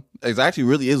 and 1? It actually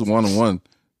really is 1 and 1.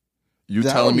 You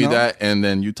telling me that, and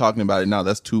then you talking about it now.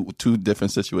 That's two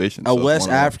different situations. A West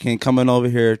African coming over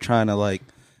here trying to like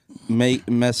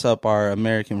mess up our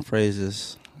American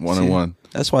phrases. 1 and 1.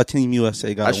 That's why Team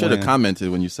USA got. I should have commented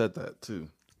when you said that too.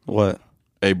 What?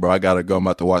 Hey, bro, I gotta go. I'm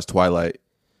about to watch Twilight.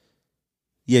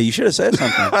 Yeah, you should have said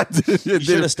something. You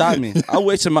should have stopped me. I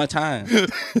wasted my time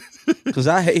because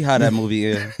I hate how that movie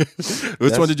is.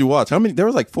 Which one did you watch? How many? There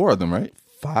was like 4 of them, right?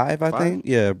 5, I think.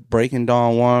 Yeah, Breaking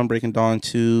Dawn 1, Breaking Dawn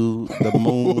 2, The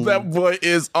Moon. That boy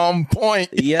is on point.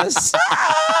 Yes.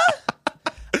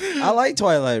 I like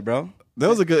Twilight, bro. That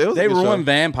was a good. They ruined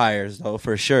vampires though,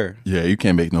 for sure. Yeah, you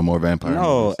can't make no more vampire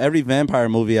movies. Every vampire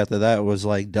movie after that was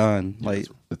like done. Like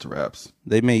it's wraps.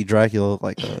 They made Dracula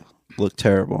look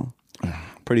terrible,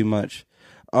 pretty much.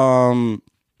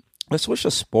 Let's switch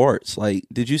to sports. Like,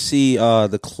 did you see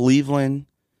the Cleveland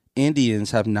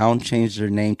Indians have now changed their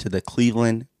name to the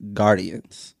Cleveland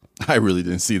Guardians? I really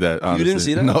didn't see that. Honestly. You didn't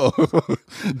see that? No.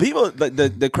 People,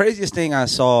 the craziest thing I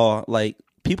saw, like,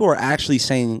 people were actually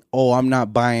saying, "Oh, I'm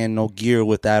not buying no gear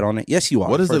with that on it." Yes, you are.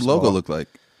 What does the logo look like?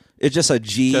 It's just a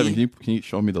G. Kevin, can you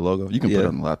show me the logo? You can put it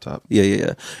on the laptop.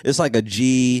 Yeah. It's like a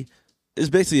G. It's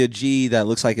basically a G that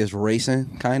looks like it's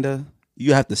racing, kind of.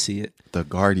 You have to see it. The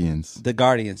Guardians. The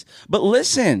Guardians. But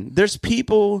listen, there's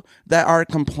people that are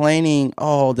complaining,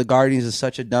 "Oh, the Guardians is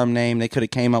such a dumb name. They could have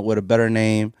came up with a better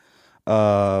name." Click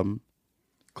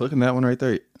on that one right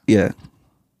there. Yeah.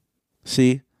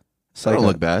 See? That don't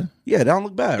look bad. Yeah, that don't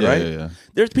look bad, right? Yeah.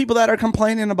 There's people that are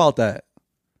complaining about that.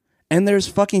 And there's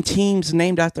fucking teams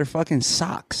named after fucking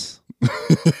socks.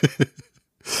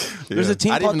 There's a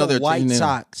team called the White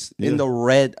Sox and the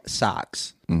Red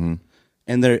Sox. Mm-hmm.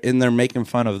 And they're making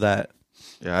fun of that.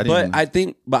 Yeah, but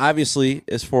obviously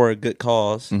it's for a good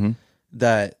cause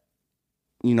that,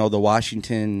 you know, the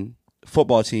Washington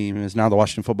football team is now the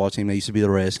Washington football team. They used to be the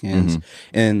Redskins,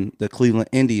 and the Cleveland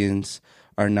Indians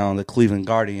are now the Cleveland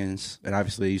Guardians, and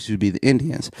obviously they used to be the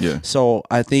Indians. Yeah. So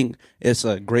I think it's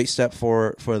a great step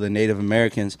for the Native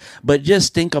Americans. But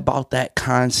just think about that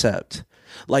concept.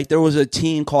 Like, there was a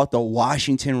team called the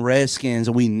Washington Redskins,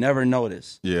 and we never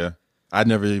noticed. Yeah. I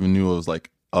never even knew it was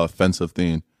like an offensive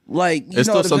thing. Like, it's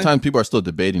still sometimes people are still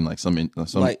debating like some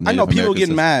like, I know people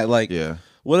getting mad. Like, yeah.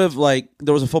 What if like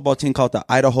there was a football team called the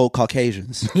Idaho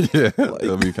Caucasians? Yeah,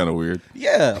 that'd be kind of weird.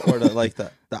 Yeah, or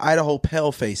the Idaho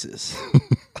Pale Faces.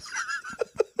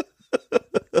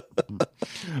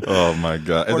 Oh my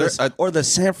god! Or the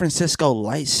San Francisco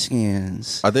Light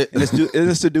Skins. Are they? And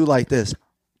it's to do like this.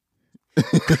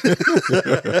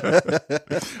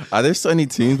 Are there so many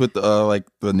teams with like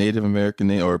the Native American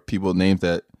name or people names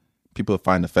that people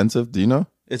find offensive? Do you know?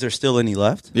 Is there still any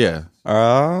left? Yeah.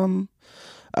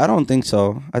 I don't think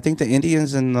so. I think the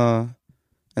Indians and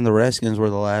the Redskins were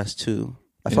the last two.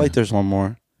 I feel like there's one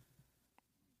more.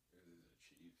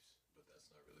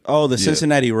 Oh, the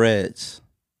Cincinnati Reds.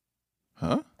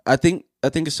 Huh? I think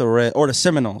it's the Red or the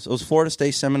Seminoles. It was Florida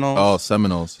State Seminoles. Oh,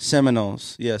 Seminoles.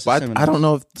 Seminoles. Yes. But Seminoles. I don't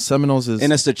know if Seminoles is.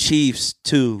 And it's the Chiefs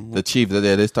too. The Chiefs.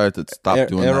 They started to stop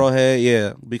doing Arrowhead,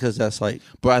 yeah, because that's like.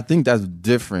 But I think that's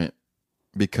different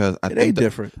because I think ain't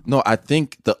different. No, I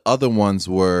think the other ones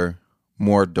were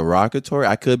more derogatory.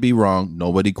 I could be wrong.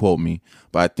 Nobody quote me.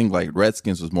 But I think like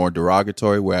Redskins was more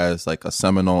derogatory, whereas like a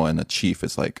Seminole and a Chief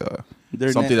is like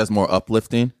something that's more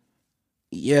uplifting.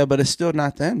 Yeah, but it's still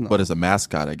not them, though. But it's a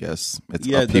mascot, I guess. It's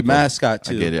Yeah, the mascot,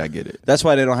 too. I get it. That's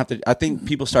why they don't have to. I think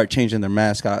people start changing their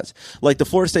mascots. Like the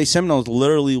Florida State Seminoles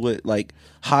literally would like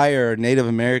hire a Native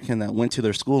American that went to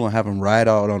their school and have him ride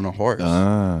out on a horse.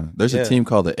 There's a team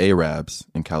called the Arabs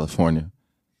in California,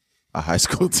 a high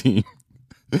school team.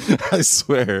 I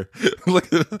swear. Look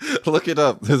it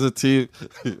up. There's a team.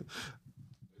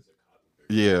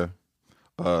 Yeah.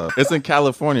 It's in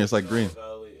California. It's like green.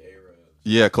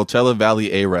 Yeah, Coachella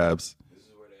Valley Arabs. This is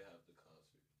where they have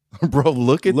the concert. Bro,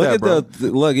 look at that, bro.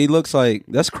 Look, he looks like,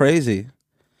 that's crazy.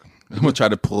 I'm gonna try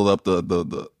to pull up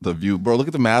the view, bro. Look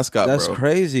at the mascot, that's bro. That's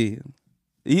crazy.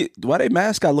 Why they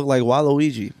mascot look like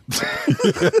Waluigi?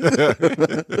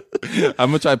 I'm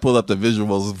gonna try to pull up the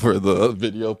visuals for the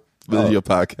video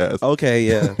podcast. Okay,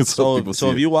 yeah. so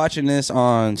if you're watching this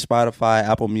on Spotify,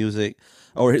 Apple Music,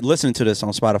 or listening to this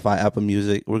on Spotify, Apple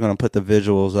Music, we're going to put the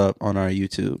visuals up on our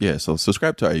YouTube. Yeah, so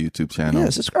subscribe to our YouTube channel. Yeah,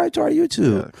 subscribe to our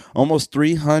YouTube. Yeah. Almost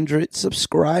 300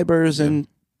 subscribers in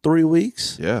 3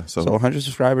 weeks. Yeah. So 100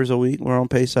 subscribers a week. We're on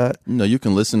Paysat. You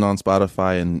can listen on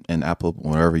Spotify and Apple,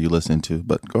 wherever you listen to.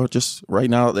 But go just right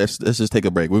now, let's just take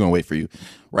a break. We're going to wait for you.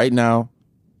 Right now,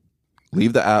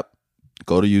 leave the app.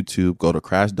 Go to YouTube. Go to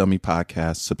Crash Dummy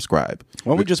Podcast. Subscribe. Why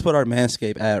don't we just put our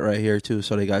Manscaped ad right here, too,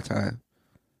 so they got time?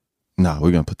 No,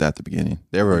 we're going to put that at the beginning.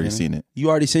 They've already seen it. You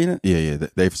already seen it? Yeah,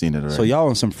 they've seen it already. So y'all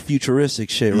on some futuristic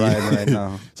shit right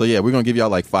now. So yeah, we're going to give y'all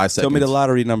like 5 seconds. Tell me the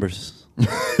lottery numbers.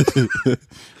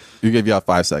 You give y'all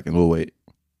 5 seconds. We'll wait.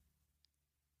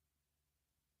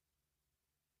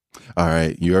 All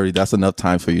right. That's enough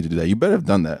time for you to do that. You better have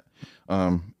done that.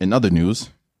 In other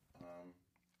news,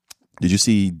 did you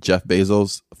see Jeff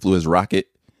Bezos flew his rocket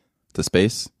to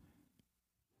space?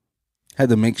 Had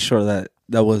to make sure that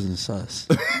wasn't sus.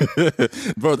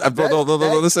 Bro,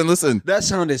 listen. That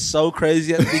sounded so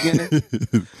crazy at the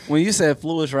beginning. When you said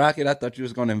flew his rocket, I thought you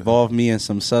was going to involve me in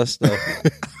some sus stuff.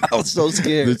 I was so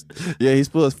scared. Yeah, he's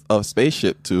flew a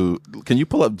spaceship to... Can you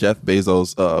pull up Jeff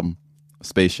Bezos'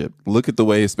 spaceship? Look at the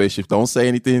way his spaceship... Don't say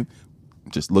anything.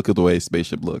 Just look at the way his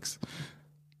spaceship looks.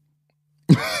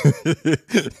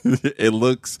 It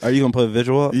looks... Are you going to put a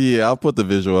visual up? Yeah, I'll put the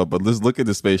visual up, but let's look at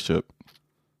the spaceship.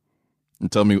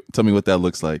 And tell me what that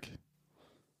looks like.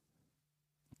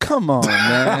 Come on,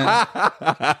 man.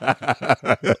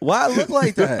 Why it look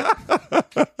like that?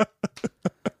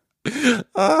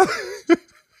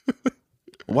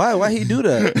 Why he do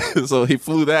that? So he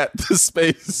flew that to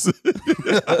space.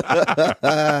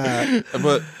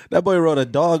 But that boy rode a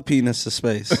dog penis to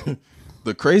space.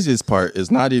 The craziest part is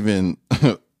not even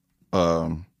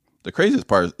the craziest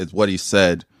part is what he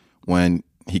said when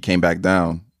he came back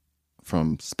down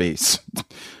from space.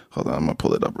 Hold on, I'm gonna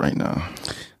pull it up right now.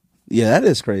 Yeah, that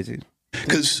is crazy.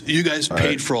 Because you guys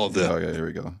paid for all of that. Oh yeah, here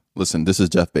we go. Listen, this is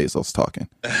Jeff Bezos talking.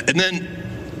 And then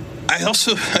I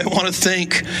want to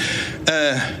thank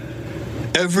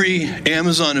every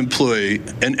Amazon employee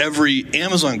and every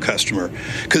Amazon customer,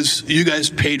 because you guys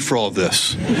paid for all of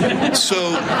this.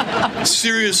 So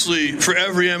seriously, for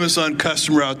every Amazon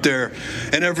customer out there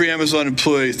and every Amazon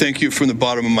employee, thank you from the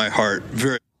bottom of my heart.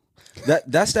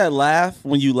 That's that laugh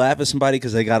when you laugh at somebody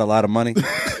because they got a lot of money.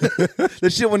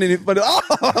 The shit when anybody,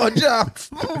 Jeff.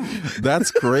 That's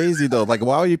crazy though. Like,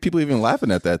 why are people even laughing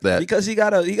at that? Because he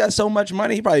got so much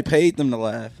money, he probably paid them to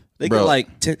laugh. They get like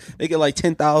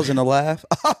 10,000 to laugh.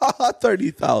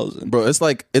 30,000. Bro, it's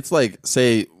like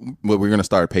say we're gonna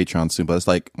start a Patreon soon, but it's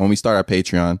like when we start our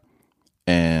Patreon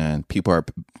and people are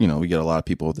we get a lot of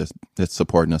people that's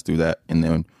supporting us through that, and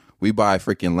then we buy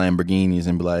freaking Lamborghinis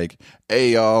and be like,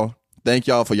 hey y'all. Thank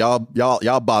y'all for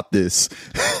y'all bought this.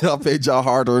 Y'all paid y'all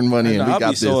hard-earned money, and we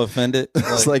got this. I'll be so offended.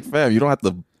 It's like, fam, you don't have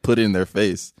to put it in their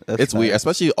face. It's weird,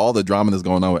 especially all the drama that's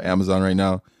going on with Amazon right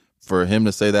now. For him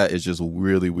to say that is just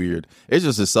really weird. It's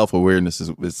just his self-awareness.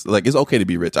 It's like, it's okay to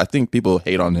be rich. I think people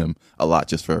hate on him a lot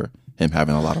just for him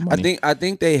having a lot of money. I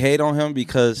think they hate on him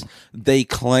because they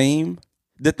claim.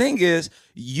 The thing is,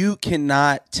 you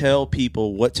cannot tell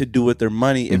people what to do with their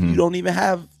money if you don't even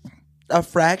have a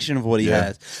fraction of what he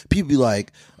has. People be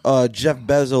like, Jeff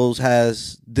Bezos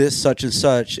has this such and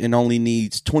such and only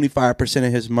needs 25%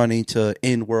 of his money to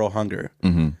end world hunger.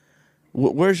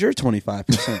 Where's your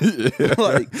 25%?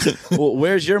 Like,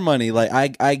 where's your money?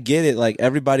 Like, I get it. Like,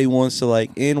 everybody wants to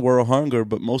like end world hunger,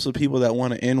 but most of the people that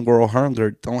want to end world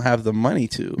hunger don't have the money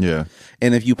to. Yeah.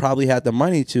 And if you probably had the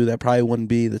money to, that probably wouldn't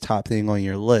be the top thing on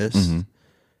your list.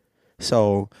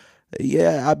 So,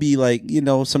 yeah, I'd be like,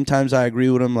 sometimes I agree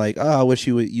with him. Like, I wish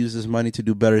he would use his money to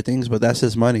do better things, but that's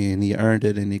his money and he earned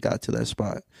it and he got to that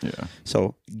spot. Yeah.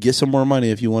 So get some more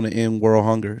money if you want to end world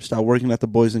hunger. Stop working at the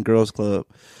Boys and Girls Club.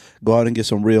 go out and get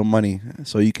some real money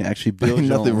so you can actually build Ain't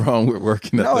your nothing own. wrong with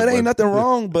working. No, at it the ain't bar. nothing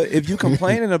wrong. But if you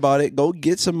complaining about it, go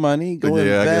get some money, go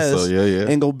Yeah, I guess invest, so. Yeah.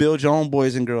 and go build your own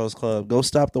Boys and Girls Club. Go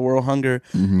stop the world hunger.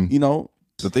 You know,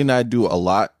 The thing that I do a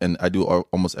lot, and I do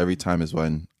almost every time, is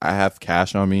when I have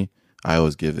cash on me, I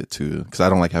always give it to, because I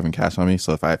don't like having cash on me.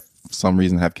 So if I, for some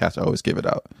reason, have cash, I always give it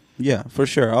out. yeah, for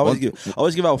sure. I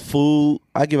always give out food.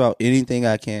 I give out anything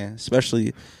I can,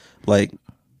 especially like.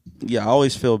 Yeah, I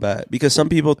always feel bad because some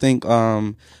people think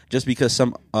just because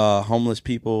some homeless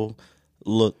people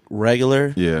look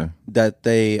regular, Yeah. that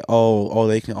they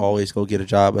can always go get a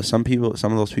job. But some of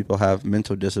those people have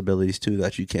mental disabilities too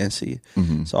that you can't see.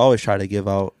 So I always try to give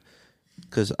out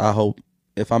because I hope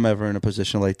if I'm ever in a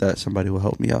position like that, somebody will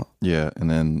help me out. Yeah. And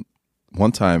then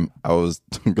one time I was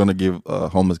going to give a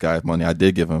homeless guy money. I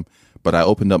did give him, but I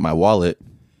opened up my wallet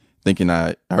thinking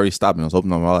I already stopped and I was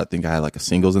opening my wallet. I think I had like a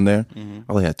singles in there. I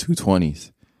only had 2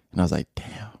 20s. And I was like,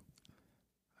 damn,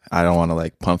 I don't want to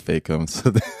like pump fake him. So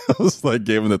then I was like,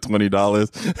 gave him the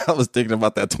 $20. I was thinking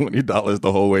about that $20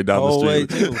 the whole way down the street.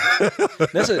 Too.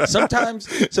 That's it.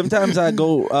 Sometimes I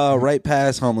go right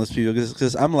past homeless people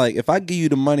because I'm like, if I give you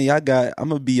the money I got, I'm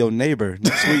gonna be your neighbor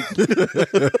next week.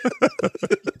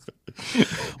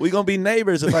 We gonna be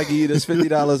neighbors if I give you this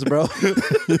 $50, bro.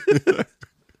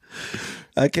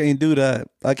 I can't do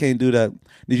that.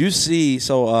 Did you see?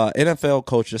 So NFL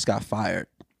coach just got fired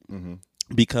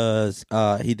because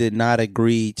he did not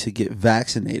agree to get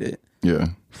vaccinated. Yeah.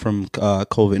 From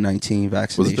COVID-19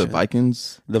 vaccination. Was it the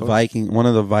Vikings? One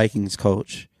of the Vikings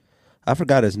coach. I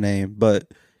forgot his name, but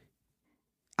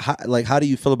how do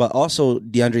you feel about? Also,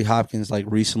 DeAndre Hopkins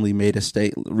recently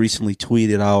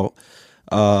tweeted out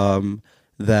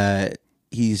that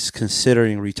he's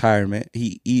considering retirement.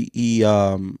 He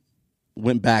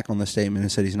went back on the statement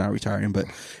and said he's not retiring, but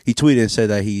he tweeted and said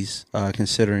that he's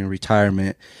considering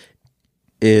retirement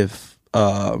if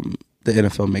the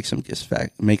NFL makes him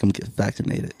get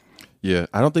vaccinated. Yeah,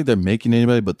 I don't think they're making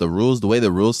anybody, but the way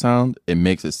the rules sound, it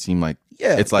makes it seem like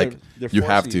it's like they're you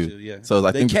have forcing to. you yeah. So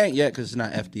I they think can't yet because it's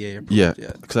not FDA approved. Yeah,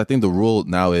 yet. because I think the rule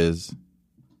now is,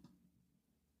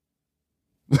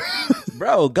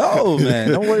 bro, go man.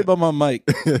 Don't worry about my mic.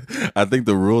 I think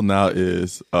the rule now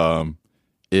is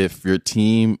if your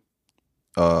team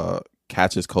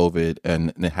catches COVID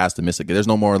and it has to miss a game, there's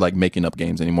no more like making up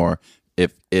games anymore.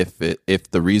 If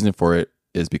the reason for it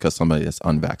is because somebody is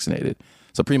unvaccinated.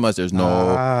 So pretty much there's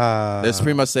no that's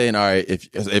pretty much saying, all right,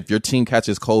 if your team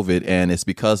catches COVID and it's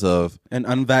because of an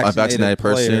unvaccinated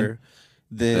person,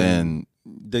 then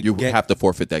you have to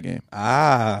forfeit that game.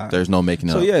 There's no making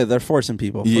it up. So yeah, they're forcing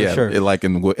people. For sure.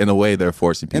 In a way, they're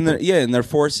forcing people. And they're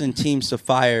forcing teams to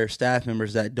fire staff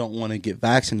members that don't want to get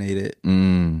vaccinated.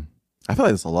 I feel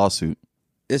like it's a lawsuit.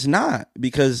 It's not,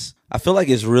 because I feel like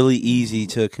it's really easy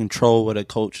to control what a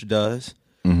coach does.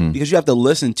 Because you have to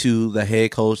listen to the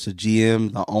head coach, the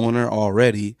GM, the owner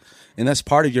already, and that's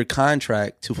part of your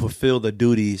contract to fulfill the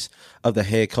duties of the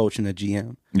head coach and the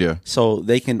GM. Yeah. So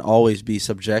they can always be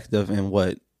subjective in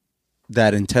what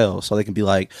that entails. So they can be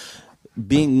like,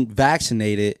 being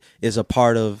vaccinated is a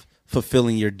part of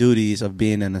fulfilling your duties of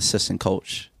being an assistant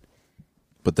coach.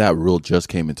 But that rule just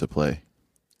came into play.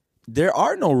 There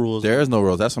are no rules. There is no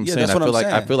rules. That's what I'm saying.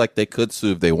 I feel like they could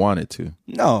sue if they wanted to.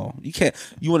 No, you can't.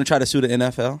 You want to try to sue the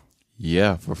NFL?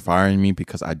 Yeah, for firing me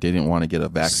because I didn't want to get a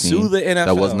vaccine. Sue the NFL.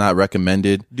 That was not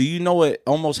recommended. Do you know what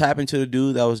almost happened to the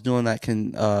dude that was doing that?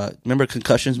 Remember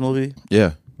Concussions movie?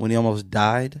 Yeah. When he almost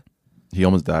died? He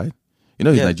almost died? You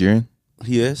know he's Nigerian?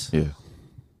 He is? Yeah.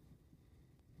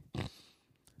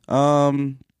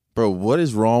 Bro, what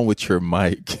is wrong with your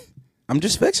mic? I'm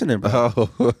just fixing it, bro.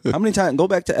 Oh. How many times? Go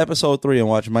back to episode 3 and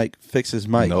watch Mike fix his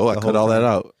mic. No, I cut all that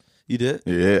out. You did?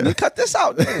 Yeah. You cut this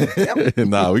out.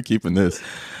 Nah, we keeping this.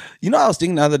 You know, I was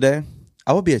thinking the other day,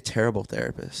 I would be a terrible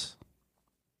therapist.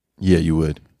 Yeah, you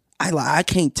would. I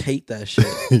can't take that shit.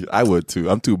 I would too.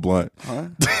 I'm too blunt. Huh?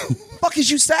 Fuck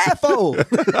is you sad for?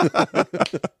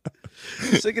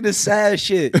 Sick of this sad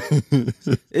shit.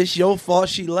 It's your fault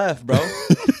she left, bro.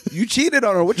 You cheated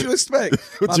on her. What you expect?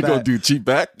 What you gonna do? Cheat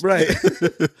back? Right.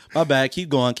 My bad. Keep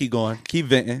going. Keep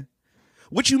venting.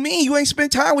 What you mean? You ain't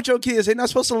spent time with your kids. They not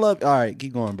supposed to love. All right,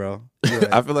 keep going, bro.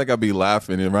 Right. I feel like I'd be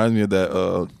laughing. It reminds me of that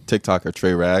TikToker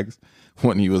Trey Rags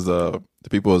when he was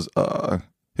he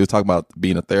was talking about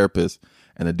being a therapist,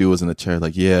 and the dude was in the chair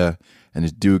like, yeah, and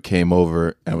this dude came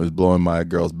over and was blowing my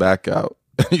girl's back out.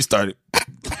 And he started.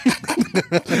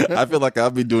 I feel like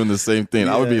I'd be doing the same thing.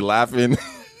 Yeah. I would be laughing.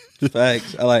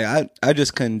 Facts. I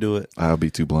just couldn't do it. I'll be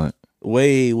too blunt.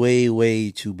 Way, way,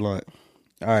 way too blunt.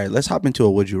 All right, let's hop into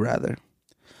a would you rather.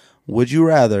 Would you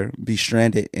rather be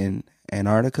stranded in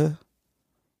Antarctica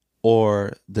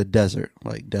or the desert,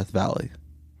 like Death Valley?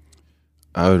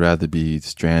 I would rather be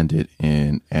stranded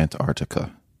in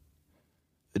Antarctica.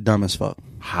 Dumb as fuck.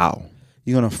 How?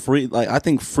 You're gonna freeze. Like I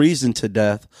think freezing to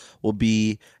death will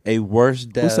be a worse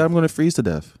Who death. said I'm going to freeze to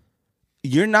death?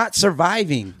 You're not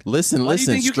surviving. Listen. Why do you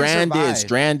think you can survive?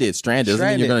 Stranded. Doesn't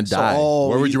mean you're going to So, die.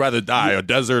 Where would you- you rather die? A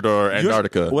desert or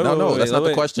Antarctica? Wait, No, wait, that's not the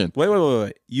wait. question.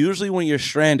 Wait. Usually when you're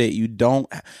stranded, you don't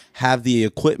have the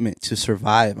equipment to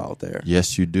survive out there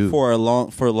Yes, you do. for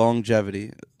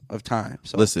longevity of time.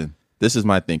 So Listen, this is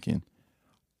my thinking.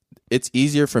 It's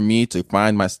easier for me to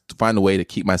find a way to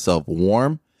keep myself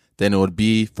warm than it would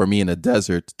be for me in a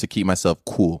desert to keep myself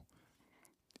cool.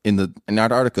 In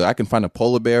Antarctica, I can find a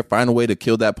polar bear, find a way to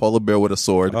kill that polar bear with a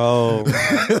sword. oh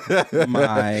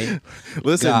my.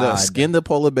 Listen, God. skin the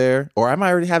polar bear, or I might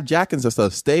already have jackets and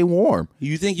stuff. Stay warm.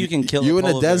 You think you can kill You a in a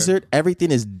polar bear? desert,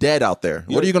 everything is dead out there.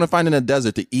 What are you going to find in a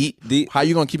desert to eat? How are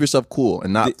you going to keep yourself cool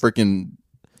and not freaking...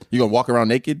 You going to walk around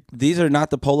naked? These are not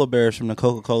the polar bears from the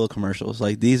Coca-Cola commercials.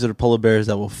 Like these are the polar bears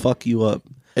that will fuck you up.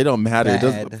 It don't matter. It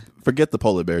Bad. doesn't, forget the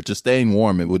polar bear. Just staying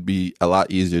warm. It would be a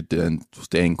lot easier than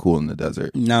staying cool in the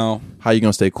desert. No. How you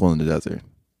gonna stay cool in the desert?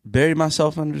 Bury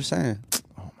myself under the sand.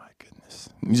 Oh my goodness!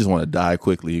 You just want to die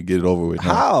quickly and get it over with.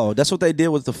 huh? How? That's what they did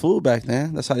with the food back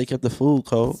then. That's how they kept the food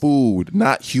cold. Food,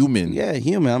 not human. Yeah,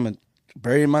 human. I'm gonna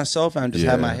bury myself and just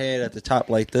have Yeah. my head at the top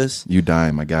like this, You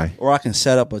dying, my guy. or I can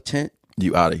set up a tent.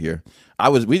 You out of here.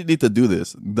 We need to do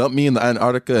this. Dump me in the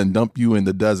Antarctica and dump you in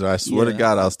the desert. I swear to Yeah.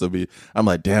 God, I'll still be. I'm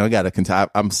like, damn, I gotta continue.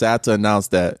 I'm sad to announce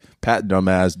that Pat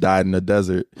dumbass died in the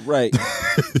desert. Right.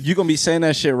 You gonna be saying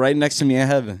that shit right next to me in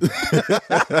heaven.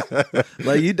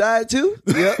 Like you died too?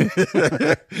 Yep.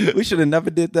 We should have never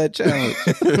did that challenge.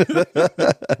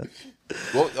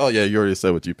 Well, oh yeah, you already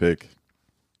said what you pick.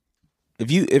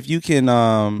 If you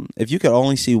could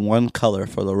only see one color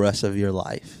for the rest of your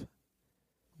life,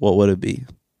 what would it be?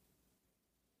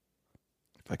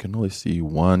 If I can only see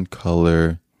one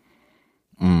color,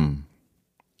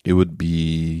 it would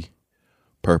be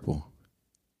purple.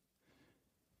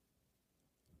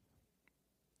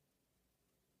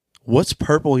 What's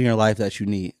purple in your life that you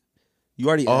need? You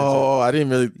already answered. Oh, I didn't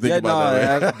really think about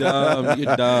that. That's dumb.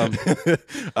 You're dumb.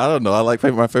 I don't know. I like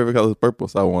my favorite color is purple,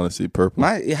 so I want to see purple.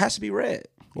 It has to be red.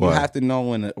 Why? You have to know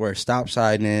where a stop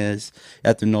sign is. You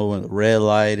have to know when the red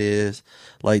light is.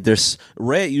 Like there's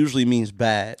red usually means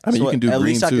bad. I mean, you can do at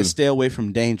green, least I too. can stay away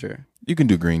from danger. You can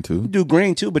do green too. You do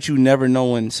green too, but you never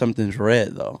know when something's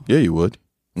red though. Yeah, you would.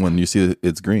 When you see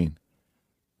it's green.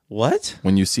 What?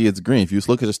 When you see it's green. If you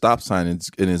look at a stop sign and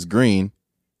it's green,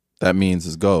 that means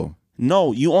it's go.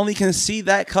 No, you only can see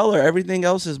that color. Everything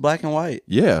else is black and white.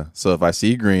 Yeah. So if I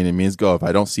see green, it means go. If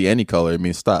I don't see any color, it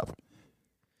means stop.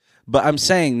 But I'm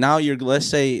saying now let's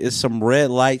say it's some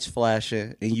red lights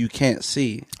flashing and you can't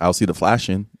see. I'll see the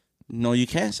flashing. No, you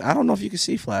can't. I don't know if you can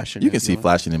see flashing. You can see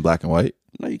flashing in black and white.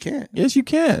 No, you can't. Yes, you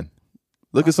can.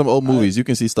 Look at some old movies. You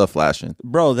can see stuff flashing.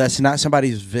 Bro, that's not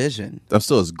somebody's vision. I'm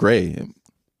still as gray.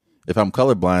 If I'm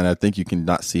colorblind, I think you can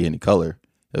not see any color.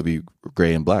 It'll be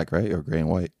gray and black, right? Or gray and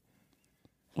white.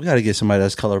 We got to get somebody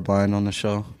that's colorblind on the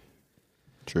show.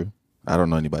 True. I don't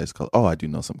know anybody's color. Oh, I do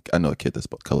know some. I know a kid that's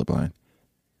colorblind.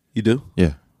 You do?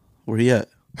 Yeah. Where he at?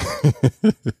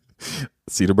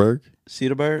 Cedarburg?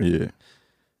 Cedarburg? Yeah.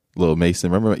 Little Mason.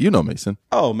 Remember? You know Mason.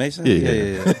 Oh, Mason?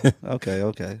 Yeah.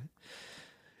 Okay.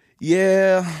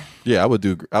 Yeah. Yeah, I would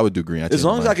do green. As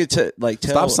long as I could tell.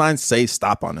 Stop signs say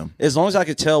stop on them. As long as I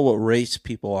could tell what race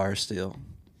people are still.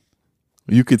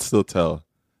 You could still tell.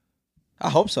 I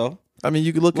hope so. I mean,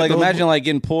 you could look Like at those- imagine like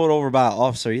getting pulled over by an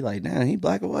officer. He like, damn, he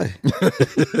black or white.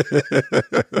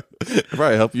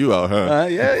 Probably help you out, huh?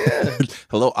 Yeah.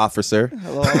 Hello, officer.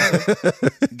 Hello.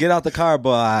 Get out the car,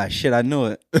 boy. Ah, shit, I knew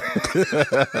it.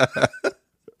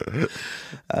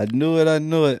 I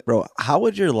knew it. Bro, how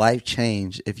would your life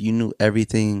change if you knew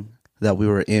everything that we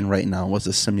were in right now was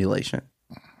a simulation?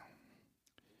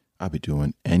 I'll be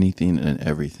doing anything and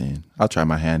everything. I'll try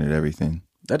my hand at everything.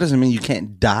 That doesn't mean you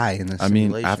can't die in the I mean,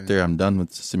 simulation. after I'm done with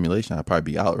the simulation, I'll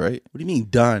probably be out, right? What do you mean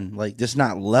done? Like, there's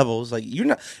not levels. Like, you're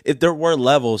not. If there were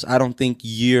levels, I don't think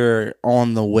you're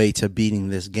on the way to beating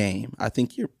this game. I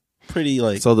think you're pretty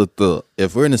like So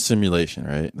if we're in a simulation,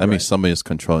 right? That means somebody's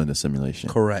controlling the simulation.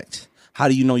 correct. How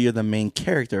do you know you're the main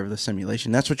character of the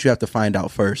simulation? That's what you have to find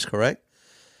out first, correct?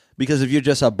 Because if you're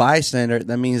just a bystander,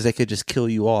 that means they could just kill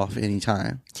you off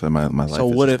anytime. So my life So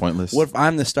is what just if pointless. what if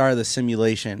I'm the star of the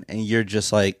simulation and you're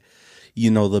just like,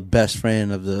 the best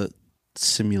friend of the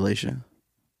simulation?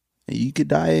 And you could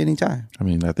die anytime. I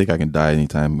mean, I think I can die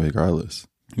anytime regardless.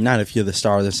 Not if you're the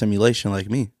star of the simulation like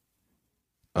me.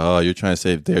 Oh, you're trying to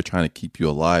say they're trying to keep you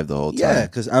alive the whole time. Yeah,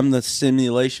 because I'm the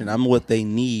simulation. I'm what they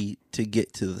need to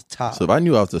get to the top. So if I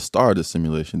knew I was the star of the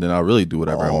simulation, then I'll really do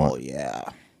whatever I Oh want. yeah,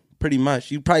 pretty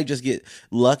much. You probably just get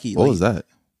lucky. What was that?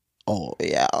 Oh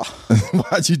yeah.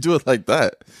 Why'd you do it like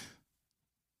that?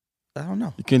 I don't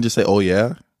know. You can just say, "Oh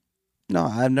yeah." No,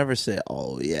 I've never said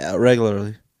 "oh yeah"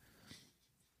 regularly.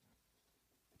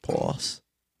 Pause.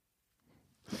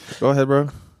 Go ahead, bro.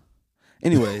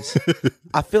 Anyways,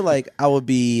 I feel like I would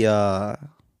be. I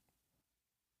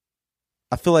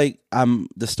feel like I'm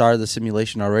the star of the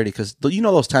simulation already because you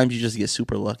know those times you just get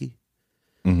super lucky.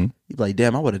 Mm-hmm. You're like,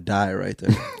 damn, I would have died right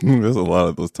there, There's a lot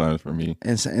of those times for me.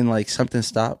 and like something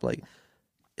stopped. Like,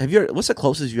 have you? What's the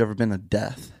closest you've ever been to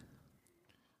death?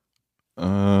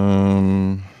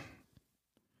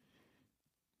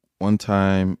 One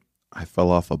time I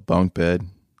fell off a bunk bed.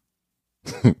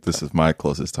 This is my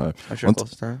closest time. That's your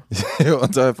closest time.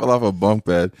 One time I fell off a bunk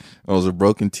bed. It was a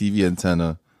broken TV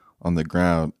antenna on the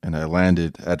ground, and I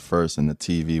landed head first, and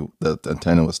the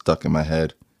antenna was stuck in my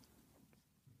head.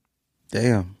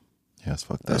 Damn, Yeah, it's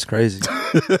fucked that's up. crazy.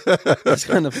 that's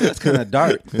kind of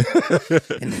dark.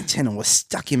 And the antenna was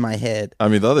stuck in my head. I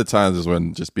mean, the other times is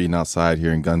when just being outside,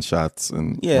 hearing gunshots,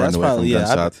 and Yeah, running that's away probably from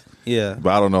gunshots. Yeah.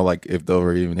 But I don't know, like if they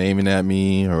were even aiming at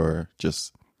me or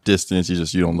just distance.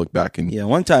 You don't look back and Yeah,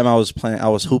 one time I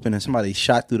was hooping and somebody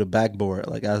shot through the backboard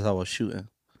like as I was shooting.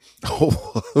 I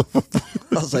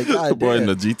was like, God boy, in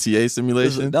damn. the GTA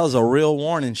simulation. That was a real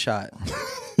warning shot.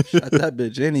 Shot that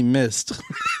bitch and he missed.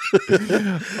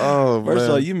 Oh First of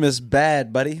all, man, you missed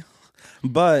bad, buddy.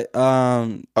 But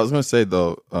I was gonna say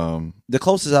though, the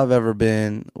closest I've ever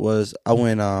been was I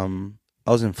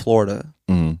was in Florida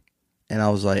mhm. and I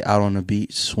was like out on the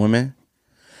beach swimming.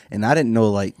 And I didn't know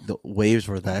like the waves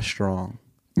were that strong.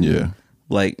 Yeah.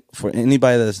 Like for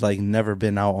anybody that's like never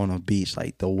been out on a beach,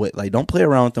 like don't play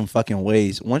around with them fucking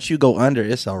waves. Once you go under,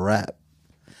 it's a wrap.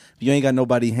 If you ain't got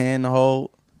nobody hand to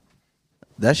hold,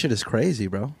 that shit is crazy,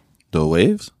 bro. The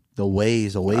waves? The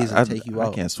waves that take you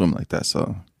out. I can't swim like that,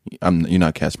 so you're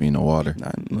not catching me in the water.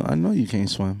 I know you can't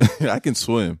swim. I can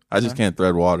swim. I just can't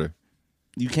thread water.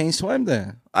 You can't swim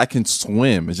then. I can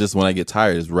swim. It's just when I get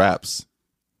tired, it's wraps.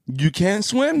 You can't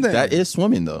swim then. That is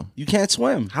swimming though. You can't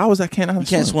swim. How is that can't? You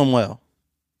can't swim well.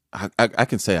 I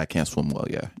can say I can't swim well.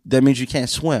 Yeah. That means you can't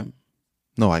swim.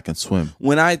 No, I can swim.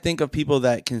 When I think of people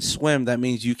that can swim, that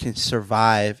means you can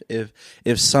survive if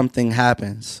something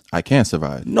happens. I can't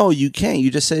survive. No, you can't.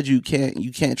 You just said you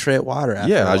can't tread water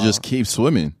after a Yeah, I while. just keep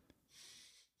swimming.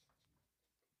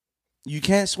 You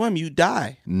can't swim, you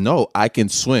die. No, I can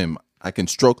swim. I can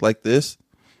stroke like this.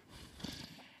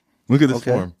 Look at this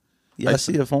Okay. form. Yeah, I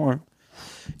see the form.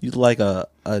 You like a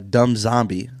dumb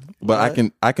zombie. But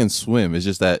What? I can swim. It's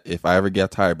just that if I ever get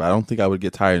tired, but I don't think I would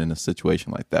get tired in a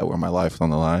situation like that where my life's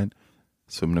on the line.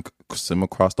 Swim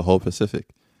across the whole Pacific.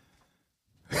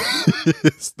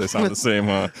 They sound the same,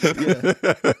 huh?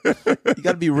 You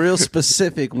got to be real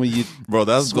specific when you Bro,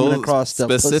 that's swimming those across the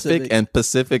specific Pacific. and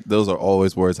Pacific. Those are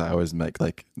always words I always make.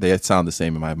 Like they sound the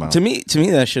same in my mouth. To me,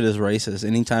 that shit is racist.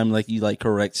 Anytime like you like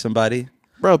correct somebody,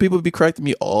 Bro, people be correcting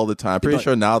me all the time. Pretty like-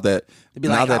 sure now that they'd be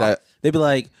like, they'd be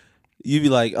like, you'd be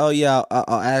like, oh yeah,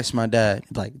 I'll ask my dad.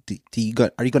 He'd be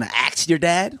like, are you gonna ask your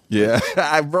dad? yeah,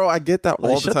 I get that Like,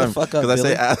 all the shut the time fuck up, I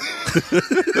say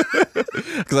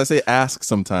because I say ask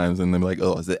sometimes, and they're like,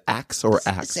 oh, is it axe or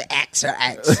axe? It's axe or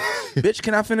axe. Bitch,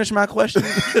 can I finish my question?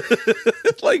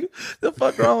 Like, the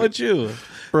fuck wrong with you?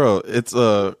 Bro, it's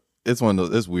one of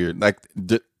those. It's weird. Like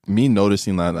me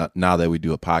noticing that now that we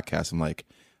do a podcast, I'm like,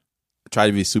 try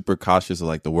to be super cautious of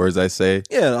like the words I say.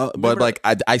 Yeah, But like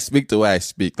I speak the way I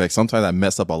speak. Like sometimes I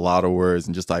mess up a lot of words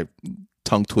and just like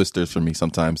tongue twisters for me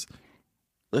sometimes.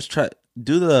 let's try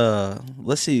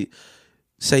let's see.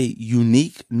 Say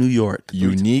unique New York.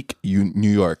 Unique New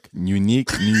York.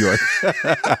 Unique New York.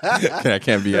 I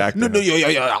can't be acting. No,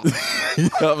 yeah. You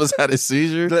almost had a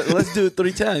seizure. Let's do it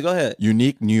 3 times. Go ahead.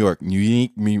 Unique New York.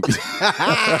 Unique me.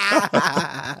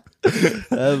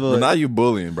 Now you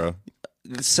bullying, bro.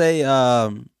 Say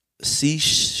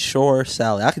seashore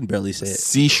salad. I can barely say it.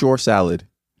 Seashore salad.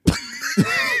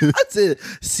 That's it.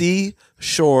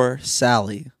 Seashore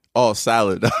Sally. Oh,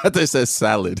 salad. I thought it said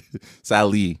salad.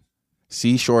 Sally.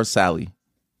 Seashore Sally.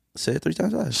 Say it 3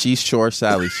 times fast. Seashore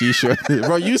Sally. Seashore.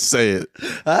 Bro, you say it.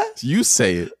 Huh? You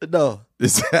say it. No.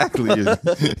 Exactly.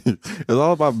 It's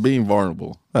all about being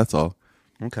vulnerable. That's all.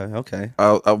 Okay.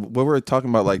 What we were talking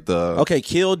about, like the. Okay,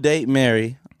 kill, date,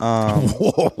 marry.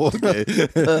 Whoa, okay.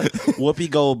 Whoopi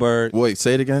Goldberg. Wait,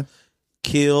 say it again.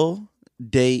 Kill,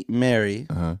 date, marry.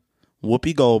 Uh-huh.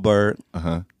 Whoopi Goldberg.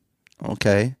 Uh-huh.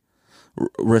 Okay.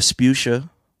 Rasputia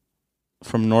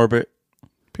from Norbit.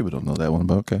 People don't know that one,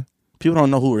 but okay. People don't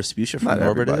know who Respucia from Not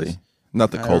Norbert everybody. is. Not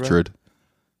the Not cultured.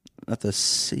 Not the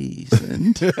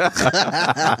seasoned.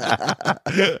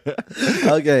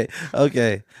 Okay.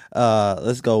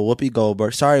 Let's go. Whoopi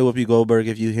Goldberg. Sorry, Whoopi Goldberg,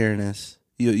 if you're hearing this.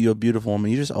 You're a beautiful woman.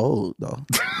 You're just old, though.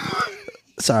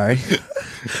 Sorry.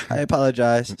 I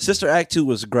apologize. Sister Act 2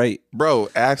 was great. Bro,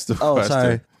 ask the question.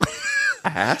 Sorry.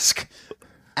 Ask?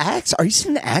 Axe? Are you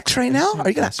seeing the axe right now? Are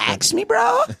you going to axe me, bro?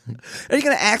 Are you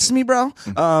going to axe me, bro?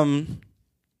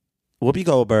 Whoopi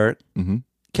Goldberg. Mm-hmm.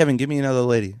 Kevin, give me another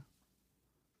lady.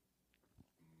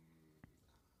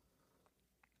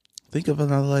 Think of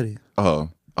another lady.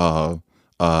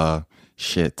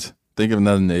 Shit. Think of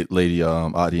another lady,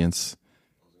 audience.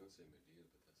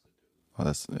 Oh,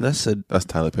 that's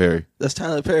Tyler Perry. That's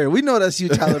Tyler Perry. We know that's you,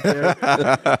 Tyler Perry.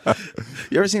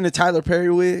 You ever seen the Tyler Perry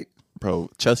wig?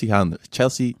 Bro, Chelsea Handler.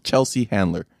 Chelsea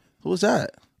Handler. Who was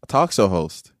that? A talk show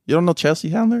host. You don't know Chelsea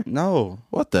Handler? No.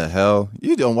 What the hell?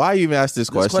 You don't. Why you even ask this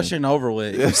question? This question over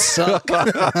with. You suck.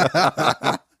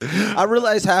 I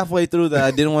realized halfway through that I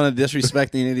didn't want to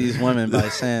disrespect any of these women by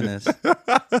saying this.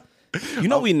 You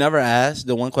know, we never asked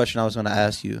the one question I was going to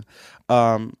ask you.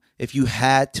 If you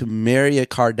had to marry a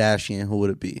Kardashian, who would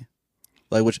it be?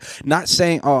 Like, which, not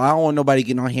saying, oh, I don't want nobody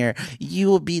getting on here.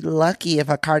 You would be lucky if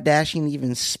a Kardashian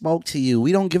even spoke to you.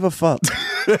 We don't give a fuck.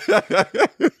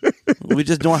 We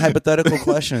just doing hypothetical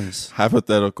questions.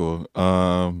 Hypothetical.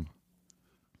 Out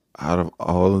of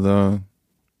all of them,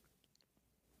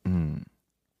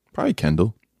 probably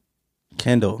Kendall.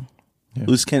 Kendall. Yeah.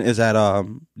 Who's Ken? Is that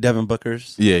Devin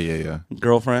Booker's? Yeah.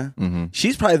 Girlfriend? Mm-hmm.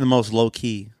 She's probably the most low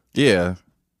key. Yeah.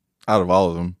 Out of all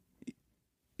of them.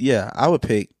 Yeah, I'll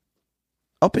pick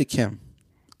Kim.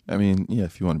 I mean, yeah,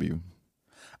 if you want to be.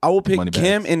 I will pick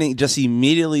Kim and then just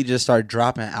immediately just start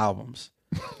dropping albums.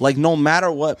 Like, no matter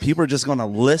what, people are just going to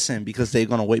listen because they're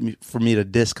going to wait for me to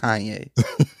diss Kanye.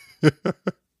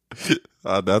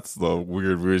 That's the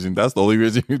weird reason. That's the only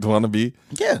reason you'd want to be?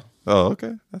 Yeah. Oh,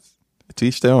 okay. That's to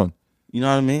each their own. You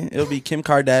know what I mean? It'll be Kim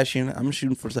Kardashian. I'm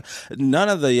shooting for none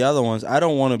of the other ones. I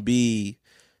don't want to be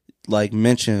like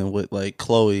mentioned with like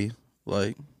Chloe.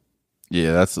 Like,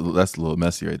 yeah, that's a little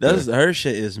messy right there. Her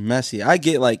shit is messy. I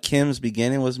get like Kim's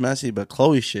beginning was messy, but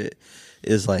Chloe's shit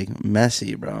is like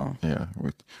messy, bro. Yeah,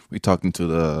 we talking to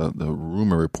the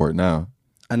rumor report now.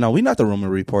 I know we not the rumor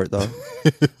report though.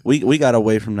 we got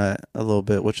away from that a little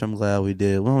bit, which I'm glad we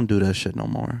did. We don't do that shit no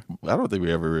more. I don't think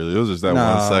we ever really. It was just that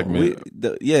one segment.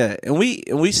 And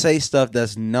we say stuff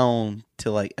that's known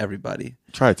to like everybody.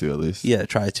 Try to at least. Yeah,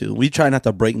 try to. We try not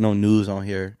to break no news on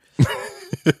here.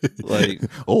 Like,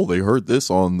 oh, they heard this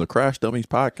on the Crash Dummies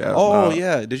podcast. Oh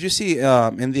yeah, did you see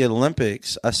in the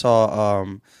Olympics? I saw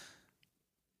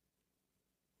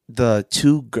the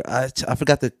two. I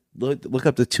forgot to look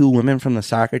up the two women from the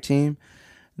soccer team.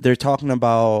 They're talking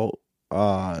about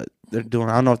they're doing.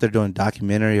 I don't know if they're doing a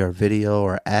documentary or video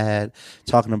or ad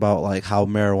talking about like how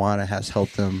marijuana has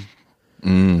helped them,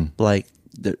 like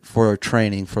for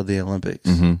training for the Olympics,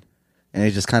 and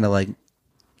they just kind of like.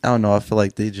 I don't know. I feel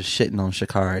like they just shitting on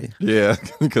Sha'Carri. Yeah,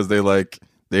 because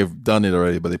they've done it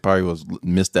already, but they probably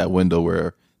missed that window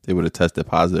where they would have tested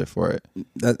positive for it.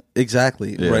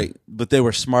 Exactly, yeah. Right. But they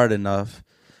were smart enough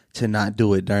to not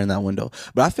do it during that window.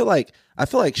 But I feel like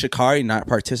Sha'Carri not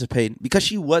participating because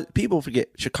she was. People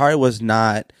forget Sha'Carri was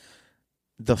not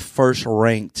the first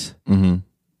ranked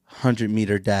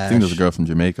 100-meter dash. I think there's a girl from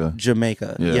Jamaica.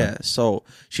 Yeah. So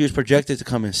she was projected to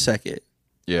come in second.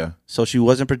 Yeah. So she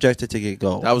wasn't projected to get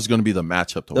gold. That was going to be the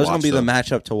matchup to watch. That was going to be the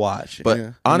matchup to watch.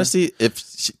 But honestly,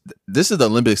 this is the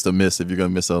Olympics to miss if you're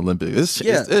going to miss the Olympics.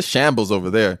 It's shambles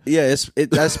over there. Yeah,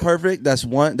 that's perfect. That's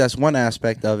one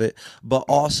aspect of it. But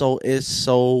also it's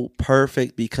so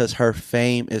perfect because her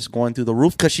fame is going through the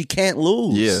roof because she can't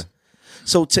lose. Yeah.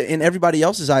 So in everybody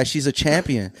else's eyes, she's a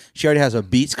champion. She already has a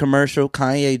Beats commercial.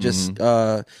 Kanye just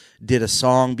did a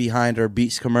song behind her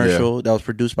Beats commercial that was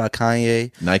produced by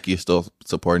Kanye. Nike is still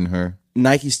supporting her.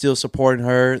 Nike's still supporting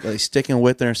her, like sticking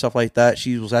with her and stuff like that.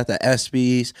 She was at the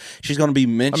ESPYs. She's going to be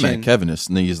mentioned. My man Kevin has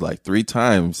sneezed like 3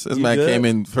 times. This man came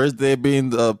in first day being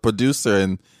the producer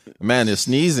and man is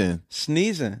sneezing.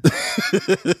 Sneezing.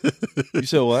 You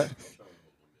said what?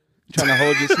 Trying to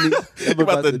hold your sneeze. You're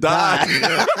about to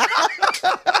die.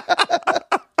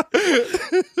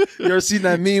 You ever seen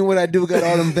that meme when that dude got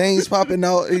all them veins popping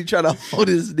out and he trying to hold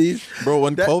his sneeze? Bro,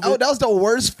 when COVID... that was the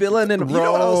worst feeling in the world. You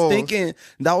know what I was thinking?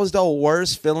 That was the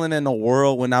worst feeling in the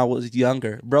world when I was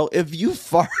younger. Bro, if you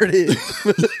farted...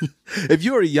 if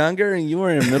you were younger and you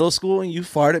were in middle school and you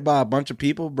farted by a bunch of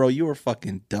people, bro, you were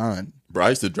fucking done. Bro, I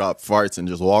used to drop farts and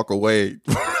just walk away.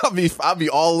 I'll be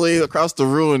all the way across the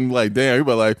room like, damn,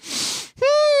 everybody like,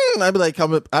 I'd be like,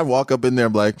 I walk up in there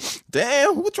and be like,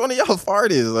 damn, which one of y'all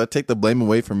farted? I take the blame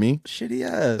away from me. Shitty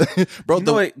ass. Bro,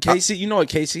 You know what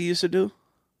Casey used to do?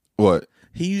 What?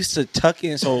 He used to tuck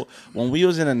in. So when we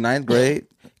was in the 9th grade,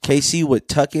 Casey would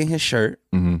tuck in his shirt.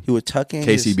 He would tuck in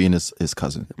Casey being his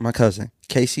cousin. my cousin.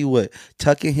 Casey would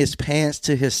tuck in his pants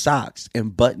to his socks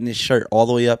and button his shirt all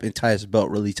the way up and tie his belt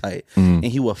really tight. And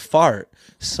he would fart.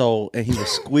 And he would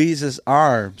squeeze his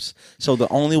arms. So the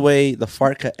only way the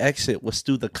fart could exit was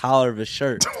through the collar of his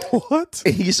shirt. What?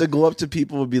 And he used to go up to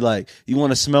people and be like, "You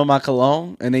want to smell my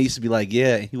cologne?" And they used to be like,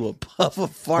 "Yeah." And he would puff a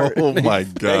fart. Oh in their my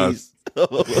God. face.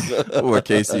 Or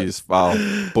Casey is foul.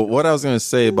 But what I was gonna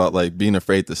say about like being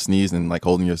afraid to sneeze and like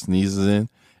holding your sneezes in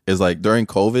is like during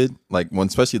COVID, like when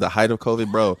especially the height of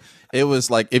COVID, bro, it was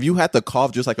like if you had to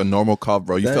cough just like a normal cough,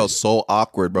 bro, you felt so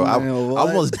awkward, bro. I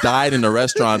almost died in the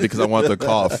restaurant because I wanted to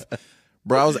cough.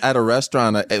 Bro, I was at a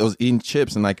restaurant, I was eating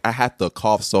chips and like I had to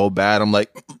cough so bad. I'm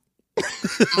like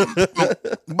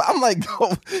I'm like,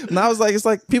 oh. And I was like, it's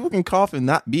like people can cough and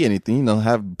not be anything, you know,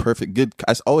 have perfect good.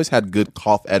 I always had good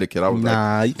cough etiquette. I was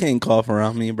like, you can't cough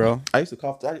around me, bro. I used to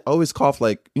cough. I always cough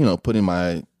like, you know,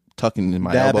 tucking in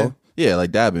my Dabbing? elbow. Yeah,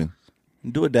 like dabbing.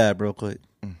 Do a dab real quick.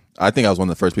 I think I was one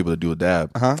of the first people to do a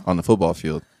dab on the football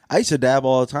field. I used to dab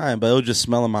all the time, but it was just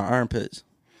smelling my armpits.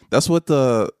 That's what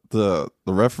the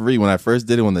referee, when I first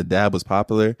did it, when the dab was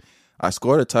popular, I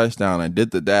scored a touchdown. I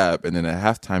did the dab, and then at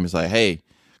halftime, he's like, "Hey,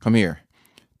 come here.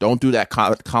 Don't do that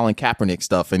Colin Kaepernick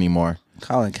stuff anymore."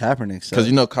 Colin Kaepernick stuff. Because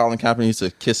you know Colin Kaepernick used to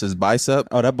kiss his bicep.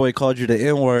 Oh, that boy called you the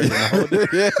N-word.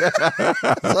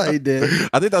 That's all he did.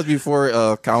 I think that was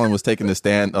before Colin was taking the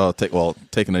stand,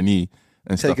 taking a knee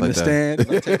and stuff Taking like the that.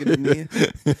 stand, taking the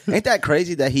knee. Ain't that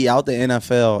crazy that he out the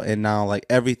NFL and now like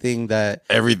everything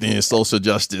Everything is social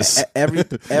justice.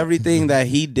 everything that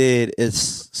he did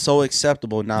is so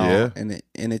acceptable now. Yeah.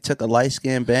 And it took a light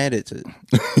skinned bandit to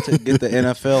get the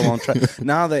NFL on track.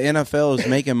 Now the NFL is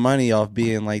making money off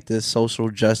being like this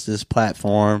social justice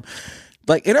platform.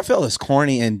 Like NFL is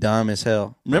corny and dumb as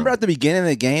hell. Remember at the beginning of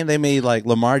the game they made like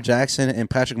Lamar Jackson and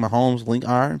Patrick Mahomes link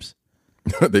arms?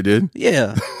 They did?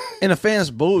 Yeah. And the fans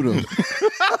booed him.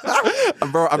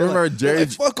 Bro, I remember Jerry.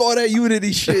 Fuck all that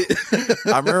unity shit.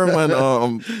 I remember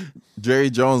when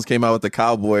Jerry Jones came out with the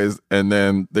Cowboys, and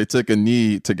then they took a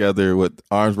knee together with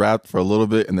arms wrapped for a little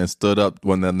bit, and then stood up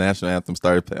when the national anthem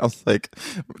started playing. I was like,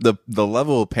 the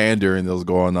level of pandering that was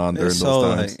going on during those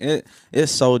times. Like,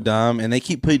 it's so dumb, and they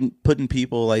keep putting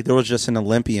people like there was just an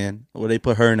Olympian where they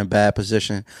put her in a bad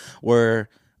position where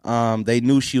they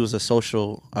knew she was a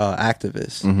social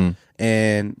activist.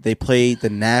 And they played the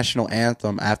national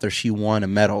anthem after she won a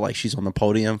medal. Like she's on the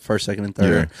podium, first, second, and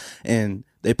third. Yeah. And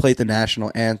they played the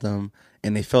national anthem,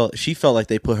 and she felt like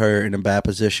they put her in a bad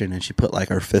position, and she put like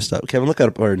her fist up. Kevin, look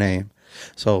up her name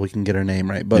so we can get her name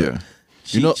right. But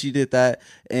she did that,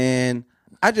 and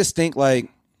I just think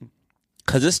like,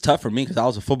 because it's tough for me because I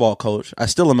was a football coach. I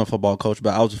still am a football coach,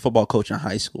 but I was a football coach in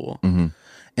high school. And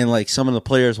like some of the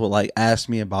players would like ask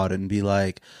me about it and be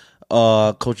like,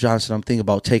 Coach Johnson, I'm thinking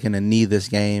about taking a knee this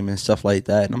game and stuff like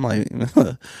that. And I'm like,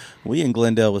 we in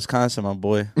Glendale, Wisconsin, my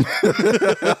boy.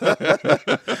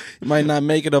 You might not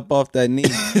make it up off that knee.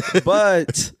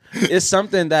 But it's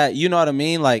something that, you know what I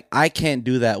mean? Like, I can't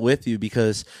do that with you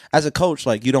because as a coach,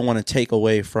 like, you don't want to take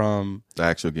away from the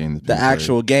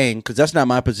actual game. Because that's not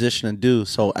my position to do.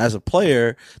 So as a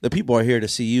player, the people are here to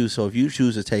see you. So if you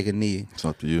choose to take a knee, it's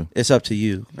up to you. It's up to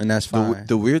you. And that's fine.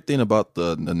 The weird thing about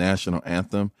the national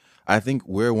anthem, I think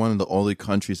we're one of the only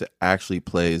countries that actually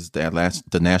plays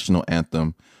the national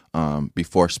anthem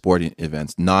before sporting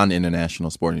events,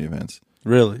 non-international sporting events.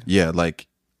 Really? Yeah, like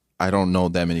I don't know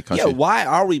that many countries. Yeah, why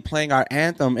are we playing our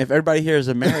anthem if everybody here is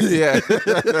American? Yeah,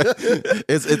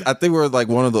 I think we're like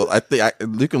one of the.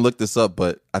 You can look this up,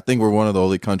 but I think we're one of the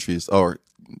only countries, or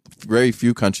very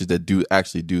few countries that do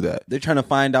that. They're trying to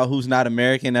find out who's not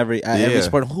American every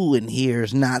sport. Who in here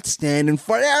is not standing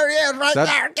for? There he is, right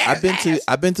there.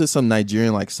 I've been to some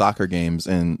Nigerian like soccer games,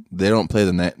 and they don't play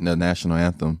the national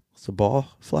anthem. Is the ball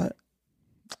flat?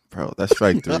 Bro, that's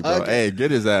strike three, bro. Okay. Hey,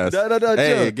 get his ass. No, hey,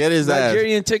 chill. Get his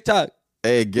Nigerian TikTok.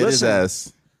 Hey, his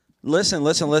ass. Listen.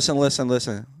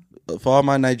 For all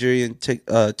my Nigerian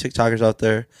TikTokers out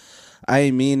there, I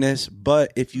ain't mean this,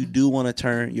 but if you do want to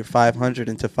turn your 500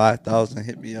 into 5,000,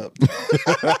 hit me up.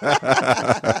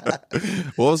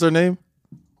 What was her name?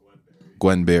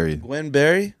 Gwen Berry. Gwen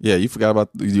Berry? Yeah, you forgot about.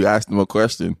 You asked him a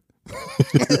question.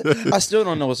 I still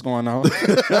don't know what's going on.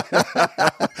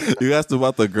 You asked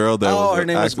about the girl that. Oh, her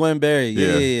name was Gwen Berry.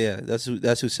 Yeah. That's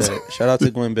who said it. Shout out to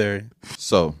Gwen Berry.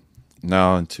 So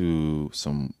now into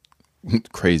some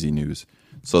crazy news.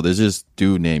 So there's this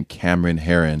dude named Cameron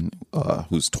Herron,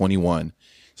 who's 21.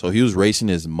 So he was racing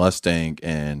his Mustang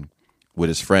and with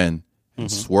his friend,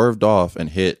 swerved off and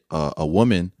hit a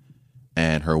woman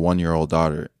and her 1-year-old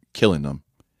daughter, killing them.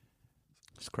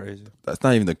 It's crazy. That's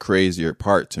not even the crazier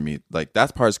part to me. Like,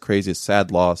 that part's crazy. It's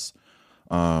sad loss.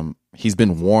 He's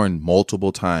been warned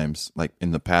multiple times, like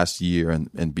in the past year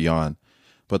and beyond.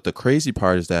 But the crazy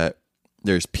part is that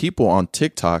there's people on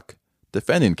TikTok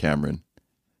defending Cameron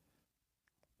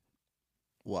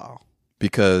Wow.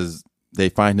 because they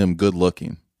find him good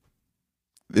looking.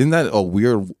 Isn't that a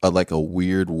weird, like a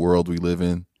weird world we live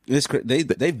in? It's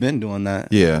they've been doing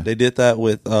that. Yeah. They did that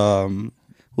with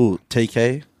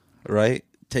TK, right?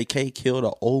 TK killed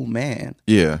an old man,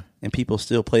 Yeah. and people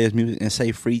still play his music and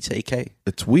say free TK.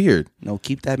 It's weird. No,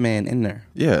 keep that man in there.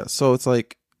 Yeah. So it's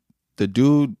like the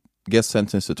dude gets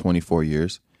sentenced to 24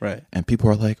 years. Right. And people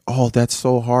are like, oh, that's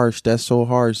so harsh. That's so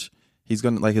harsh. He's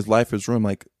going to, like, his life is ruined.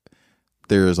 Like,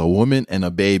 there's a woman and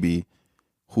a baby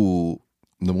who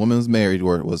the woman's married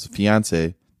or was a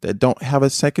fiance that don't have a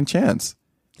second chance.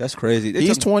 That's crazy.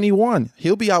 He's 21.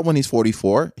 He'll be out when he's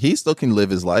 44. He still can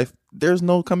live his life. There's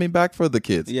no coming back for the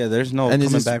kids. Yeah, there's no And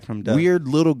coming it's back from death. weird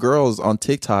little girls on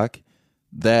TikTok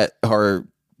that are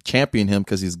championing him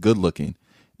because he's good looking.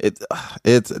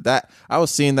 It's that I was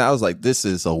seeing that. I was like, this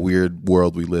is a weird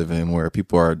world we live in where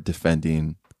people are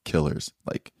defending killers.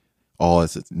 Like,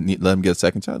 let him get a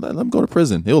second chance. Let him go to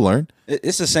prison. He'll learn.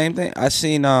 It's the same thing. I've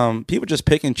seen people just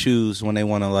pick and choose when they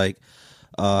want to like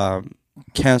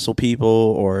cancel people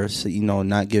or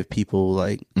not give people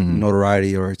like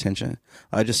notoriety or attention.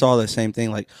 I just saw that same thing.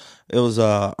 Like it was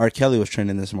R. Kelly was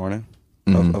trending this morning.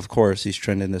 Of course, he's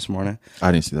trending this morning.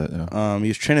 I didn't see that. Yeah. He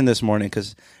was trending this morning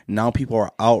because now people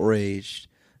are outraged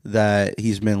that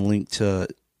he's been linked to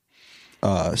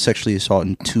sexually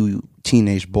assaulting 2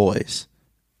 teenage boys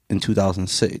in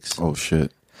 2006. Oh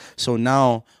shit. So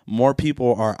now more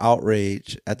people are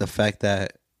outraged at the fact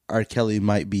that R. Kelly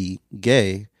might be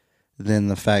gay than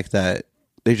the fact that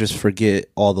they just forget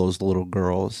all those little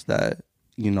girls that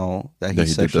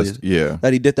that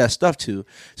he did that stuff to.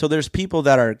 So there's people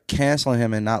that are canceling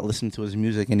him and not listening to his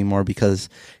music anymore because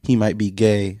he might be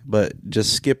gay, but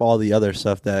just skip all the other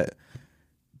stuff that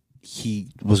he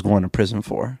was going to prison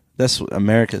for. That's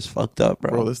America's fucked up,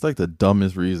 bro. It's like the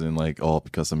dumbest reason. Like, oh,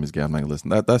 because somebody's gay, I'm not gonna listen.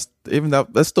 That's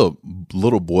still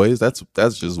little boys. That's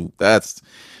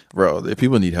bro.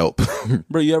 People need help.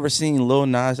 Bro, you ever seen Lil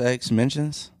Nas X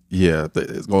mentions? Yeah,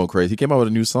 it's going crazy. He came out with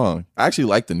a new song. I actually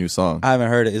like the new song. I haven't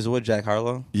heard it. Is it with Jack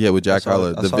Harlow? Yeah, with Jack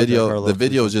Harlow. The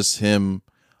video too. is just him,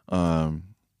 him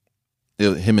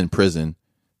in prison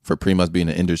for pretty much being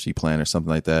an industry plan or something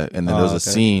like that. And then there was a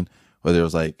scene where there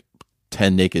was like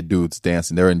 10 naked dudes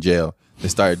dancing. They were in jail. They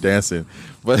started dancing,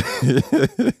 but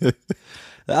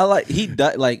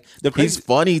he's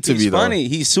funny to me. He's funny.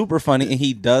 He's super funny, and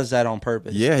he does that on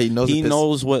purpose. Yeah, he knows. He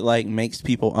knows what like makes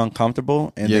people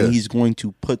uncomfortable, and then he's going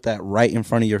to put that right in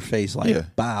front of your face,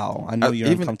 like, bow. I know you're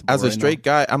even uncomfortable. As a straight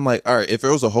guy, I'm like, all right. If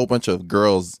there was a whole bunch of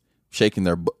girls shaking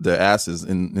their asses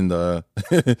in the,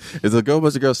 it's a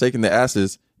bunch of girls shaking their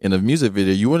asses in a music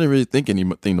video, you wouldn't really think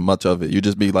anything much of it. You'd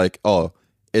just be like, oh,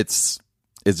 it's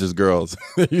just girls.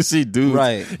 You see dudes,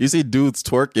 right? You see dudes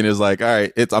twerking. It's like, all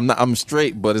right, I'm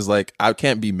straight, but it's like I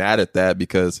can't be mad at that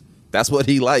because that's what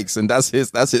he likes and that's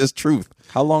his truth.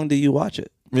 How long do you watch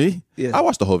it? Me? Yeah, I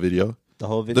watched the whole video. The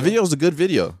whole video. The video is a good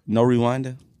video. No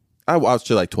rewinding. I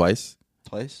watched it like twice.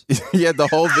 Twice? Yeah, the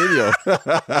whole video.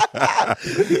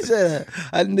 He said,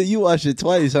 I knew you watched it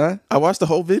twice, huh? I watched the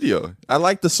whole video. I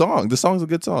like the song. The song's a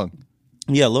good song.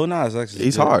 Yeah, Lil Nas actually.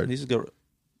 He's hard. He's a good.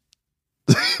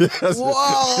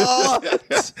 Whoa!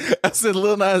 I said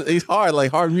Lil Nas. He's hard,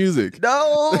 like hard music.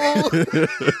 No,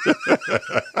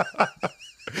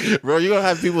 bro, you're gonna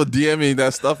have people DMing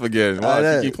that stuff again.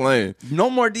 Why you keep playing? No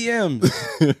more DMs.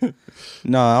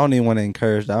 No, I don't even want to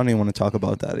encourage that. I don't even want to talk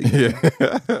about that again.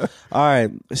 Yeah. All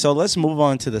right, so let's move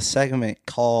on to the segment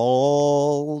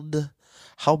called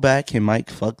 "How Bad Can Mike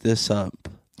Fuck This Up?"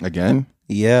 Again?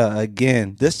 Yeah,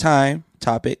 again. This time,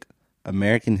 topic: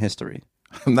 American history.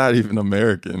 I'm not even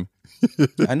American.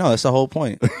 I know, that's the whole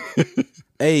point.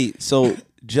 Hey, so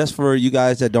just for you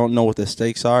guys that don't know what the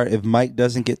stakes are, if Mike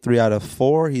doesn't get 3 out of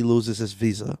 4, he loses his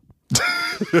visa.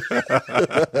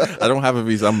 I don't have a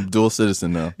visa. I'm a dual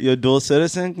citizen now. You're a dual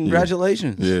citizen?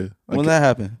 Congratulations. Yeah. When that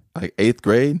happened? Like 8th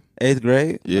grade? 8th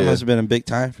grade? Yeah. That must have been a big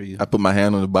time for you. I put my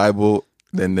hand on the Bible,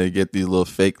 then they get these little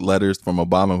fake letters from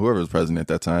Obama, whoever was president at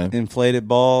that time. Inflated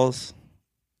balls.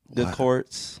 The What?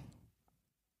 courts.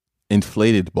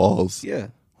 Inflated balls. Yeah.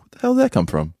 What the hell did that come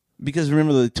from? Because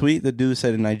remember the tweet the dude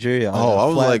said in Nigeria. I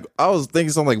was thinking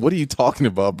something like, what are you talking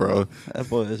about, bro? That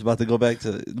boy is about to go back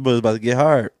to, the boy is about to get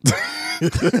hard.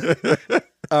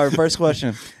 All right, first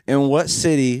question. In what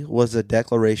city was the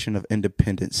Declaration of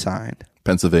Independence signed?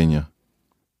 Pennsylvania.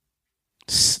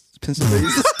 Pennsylvania.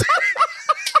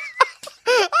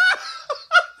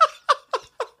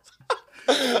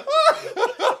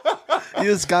 You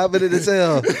was confident as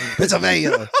hell.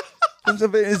 Pennsylvania.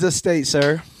 Pennsylvania is a state,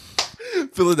 sir.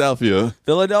 Philadelphia.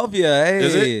 Philadelphia. Hey.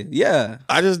 Is it? Yeah.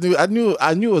 I knew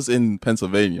it was in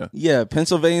Pennsylvania. Yeah.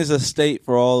 Pennsylvania is a state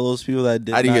for all those people that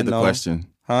did I didn't not get the know. question.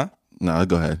 Huh? No,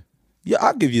 go ahead. Yeah,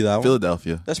 I'll give you that one.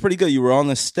 Philadelphia. That's pretty good. You were on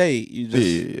the state. You just,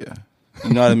 Yeah.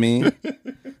 you know what I mean?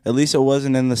 At least it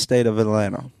wasn't in the state of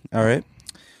Atlanta. All right.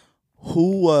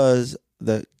 Who was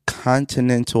the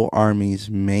Continental Army's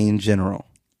main general?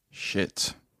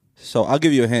 Shit. So I'll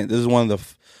give you a hint. This is one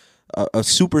of the a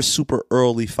super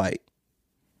early fight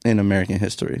in American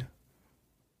history.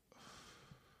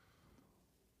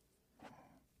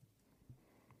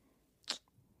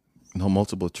 No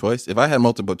multiple choice. If I had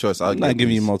multiple choice, I'll I'm not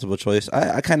giving you multiple choice.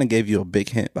 I kind of gave you a big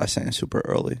hint by saying super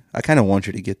early. I kind of want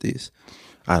you to get these.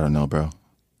 I don't know, bro.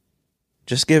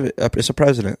 Just give it up. It's a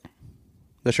president.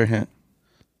 That's your hint.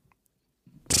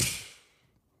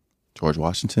 George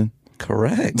Washington.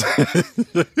 Correct.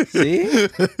 See?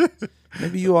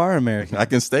 Maybe you are American. I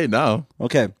can stay now.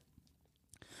 Okay.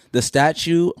 The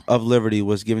Statue of Liberty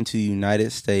was given to the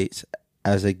United States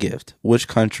as a gift. Which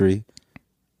country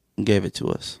gave it to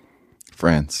us?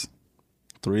 France.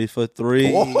 3 for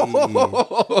 3.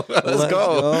 Let's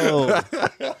go.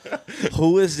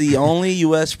 Who is the only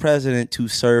U.S. president to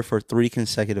serve for 3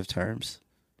 consecutive terms?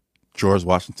 George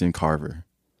Washington Carver.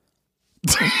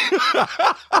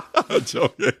 I'm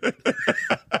joking.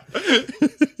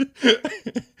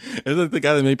 Is that the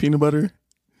guy that made peanut butter?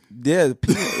 Yeah,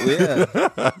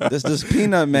 this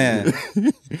peanut man.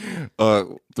 3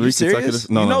 You serious? consecutive.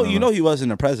 No, you know he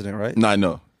wasn't a president, right? No, I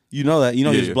know. You know that. You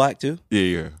know he was Yeah. black too.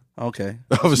 Yeah. Okay,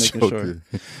 I was Just making joking.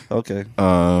 Okay,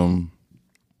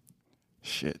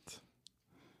 Shit.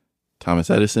 Thomas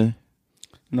Edison?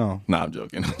 no, Nah, I'm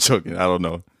joking. I don't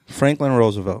know. Franklin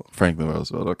Roosevelt. Franklin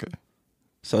Roosevelt. Okay.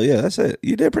 So yeah, that's it.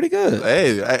 You did pretty good.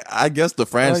 Hey, I guess the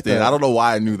France like thing. that. I don't know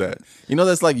why I knew that. You know,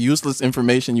 that's like useless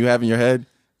information you have in your head.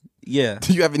 Yeah.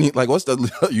 Do you have any, like, what's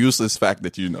the useless fact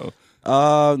that you know?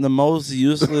 The most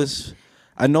useless.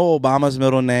 I know Obama's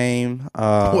middle name.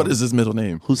 What is his middle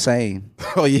name? Hussein.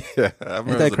 Oh, yeah. Ain't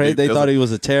that crazy? They thought he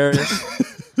was a terrorist.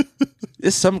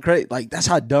 It's some crazy. Like, that's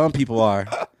how dumb people are.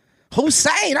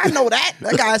 Hussein, I know that.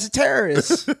 That guy's a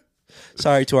terrorist.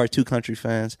 Sorry to our 2 country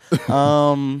fans.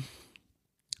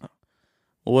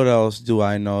 What else do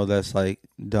I know that's like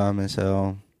dumb as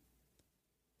hell?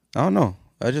 I don't know.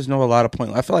 I just know a lot of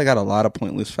pointless. I feel like I got a lot of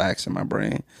pointless facts in my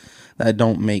brain that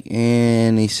don't make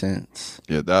any sense.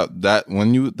 Yeah,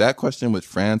 that question with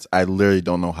France, I literally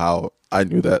don't know how I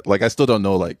knew that. Like, I still don't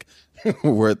know, like,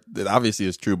 where it obviously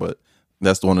is true, but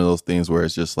that's one of those things where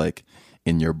it's just like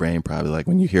in your brain, probably like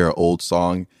when you hear an old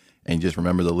song and you just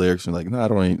remember the lyrics, you're like,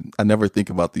 no, I never think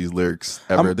about these lyrics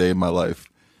ever a day in my life.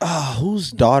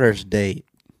 Whose daughter's date?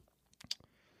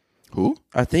 Who?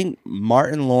 I think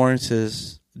Martin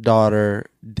Lawrence's daughter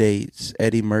dates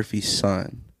Eddie Murphy's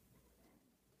son.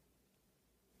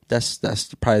 That's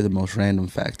probably the most random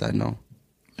fact I know.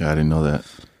 Yeah, I didn't know that.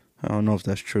 I don't know if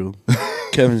that's true.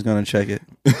 Kevin's gonna check it.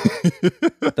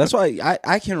 That's why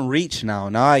I can reach now.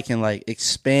 Now I can like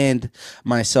expand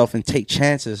myself and take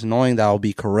chances, knowing that I'll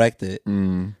be corrected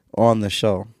on the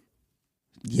show.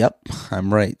 Yep,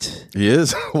 I'm right. He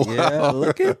is? Wow. Yeah,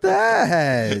 look at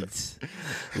that.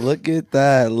 Look at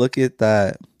that. Look at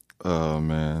that. Oh,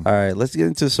 man. All right, let's get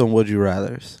into some would you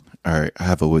rathers. All right, I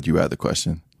have a would you rather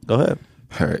question. Go ahead.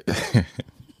 All right.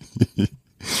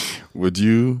 Would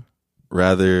you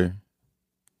rather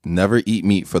never eat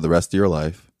meat for the rest of your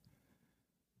life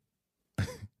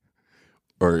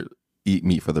or eat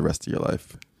meat for the rest of your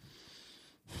life?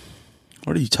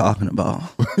 What are you talking about?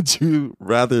 Would you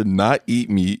rather not eat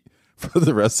meat for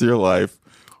the rest of your life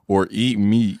or eat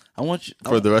meat I want you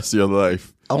for the rest of your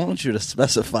life? I want you to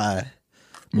specify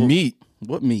Meat,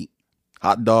 what meat.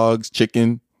 hot dogs,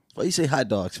 chicken. Why you say hot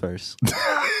dogs first?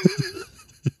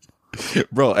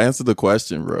 Bro, answer the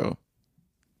question, bro.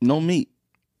 No meat.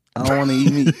 I don't want to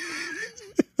eat meat.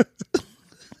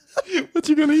 What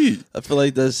you gonna eat? I feel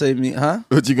like that's say meat, huh?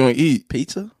 What you gonna eat?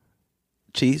 Pizza?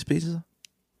 Cheese pizza?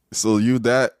 So you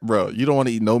don't want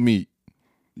to eat no meat.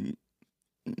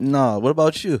 No. What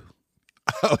about you?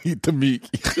 I'll eat the meat.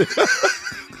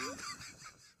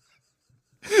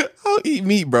 I'll eat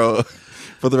meat, bro,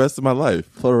 for the rest of my life.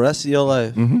 For the rest of your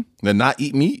life? Mm-hmm. And not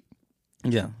eat meat?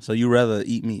 Yeah. So you rather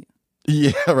eat meat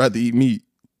Yeah, I'd rather eat meat.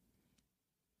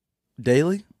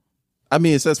 daily? I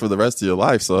mean, it says for the rest of your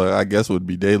life, so I guess it would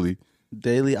be daily.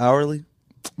 Daily, hourly?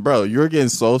 Bro, you're getting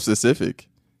so specific.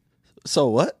 So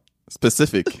what?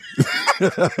 Specific.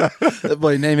 That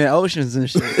boy naming oceans and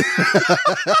shit.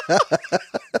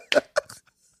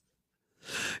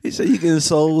 He said you getting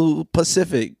so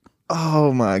Pacific,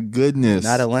 Oh my goodness.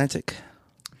 not Atlantic.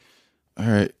 All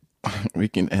right. We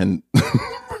can end.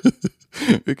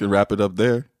 We can wrap it up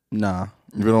there. Nah.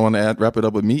 We don't want to wrap it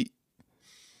up with meat.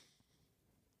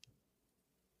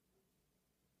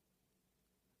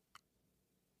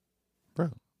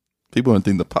 Bro. People don't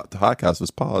think the podcast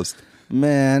was paused.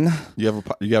 Man. You have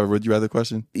a would you rather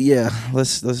question? Yeah,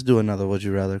 let's do another would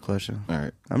you rather question. All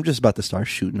right. I'm just about to start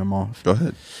shooting them off Go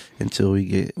ahead. until we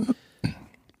get.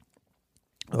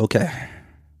 Okay.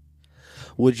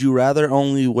 Would you rather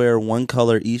only wear one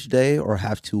color each day or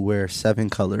have to wear 7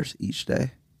 colors each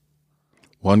day?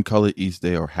 One color each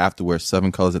day or have to wear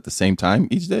 7 colors at the same time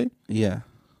each day? Yeah.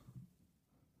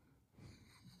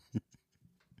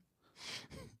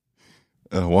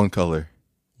 One color.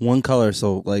 One color.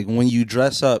 So like when you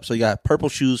dress up, so you got purple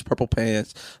shoes, purple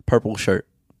pants, purple shirt.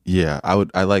 Yeah,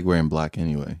 I like wearing black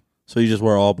anyway. So you just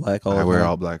wear all black all the I time? wear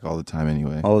all black all the time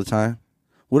anyway. All the time?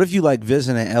 What if you like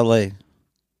visiting LA?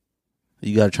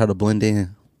 You got to try to blend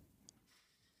in.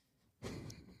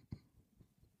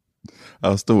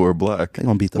 I'll still wear black. They're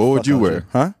going to beat the What fuck would you out wear?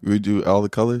 Huh? Would you do all the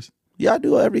colors Yeah, I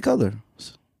do every color.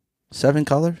 7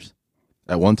 colors?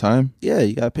 at one time? Yeah,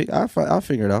 you got to pick. I'll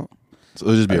figure it out. So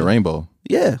it'll just be a rainbow.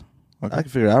 Yeah. Okay. I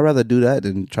can figure it out. I'd rather do that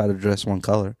than try to dress one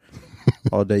color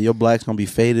all day. Your black's going to be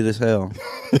faded as hell.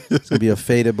 It's going to be a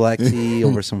faded black tee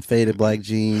over some faded black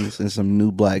jeans and some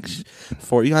new black. You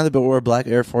don't have to wear black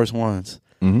Air Force Ones.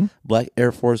 Mm-hmm. Black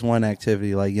Air Force One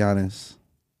activity like Giannis.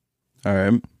 All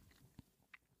right.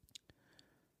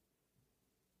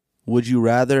 Would you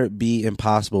rather it be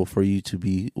impossible for you to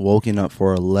be woken up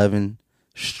for 11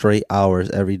 straight hours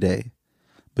every day,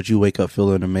 but you wake up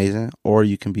feeling amazing, or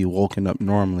you can be woken up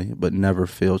normally but never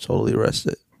feel totally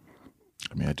rested?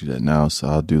 I mean, I do that now, so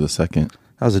I'll do the second.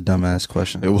 That was a dumbass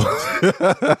question. It was.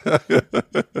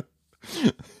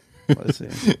 Let's see.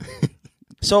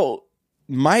 So,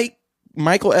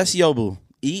 Michael Esiobu,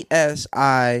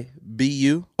 ESIBU,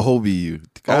 OBU.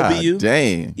 God OBU?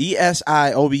 dang.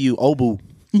 ESIOBU, Obu,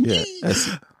 Yeah.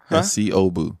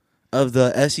 SEOBU. of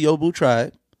the Esiobu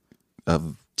tribe,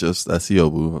 Of just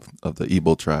SEOBU of the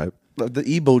Igbo tribe. of the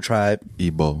Igbo tribe,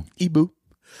 Igbo. Ibu.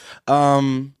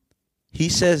 He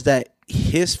says that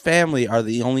his family are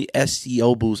the only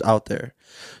Esiobus out there.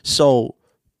 So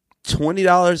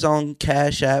 $20 on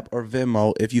Cash App or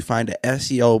Venmo if you find an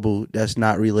Esiobu that's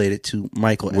not related to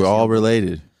Michael. We're all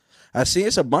related. I see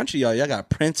it's a bunch of y'all. Y'all got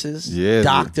princes, Yeah,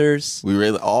 doctors, We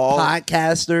really all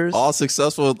podcasters, all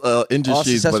successful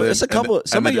industries. successful. But It's a couple.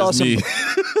 Some of y'all some.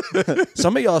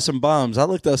 Some of y'all some bums. I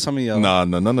looked up some of y'all. No,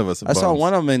 none of us. Are I saw bums.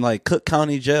 one of them in like Cook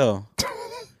County Jail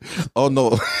Oh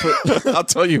no, I'll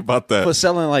tell you about that. for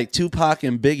selling like Tupac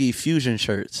and Biggie fusion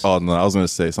shirts. Oh no, I was gonna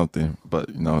say something, but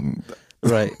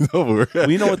Right. no,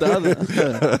 We know what the other.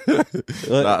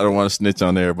 I don't want to snitch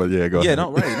on there, but yeah, go Yeah, ahead.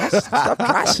 don't right. Don't stop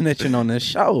dry snitching on this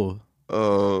show.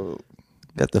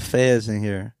 Got the feds in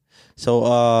here. So,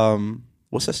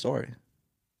 what's the story?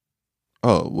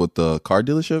 Oh, with the car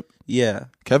dealership? Yeah.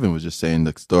 Kevin was just saying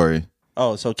the story.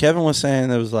 Oh, so Kevin was saying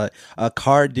there was like a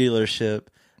car dealership.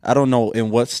 I don't know in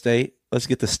what state. Let's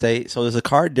get the state. So there's a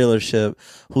car dealership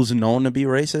who's known to be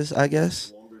racist, I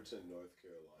guess.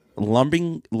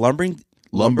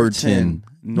 Lumberton,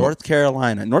 North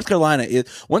Carolina. North Carolina is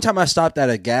one time I stopped at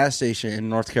a gas station in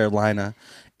North Carolina,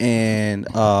 and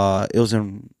it was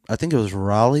in, I think it was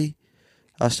Raleigh.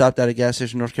 I stopped at a gas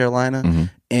station in North Carolina,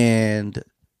 and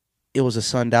it was a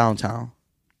sundown town.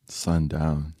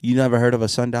 Sundown. You never heard of a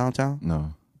sundown town?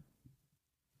 No.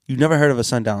 You've never heard of a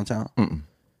sundown town? Mm-mm.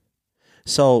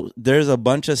 So there's a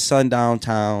bunch of sundown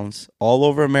towns all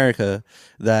over America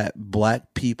that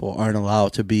black people aren't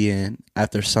allowed to be in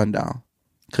after sundown.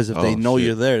 Because if they know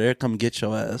you're there, they'll come get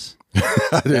your ass.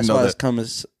 I didn't know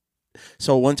that.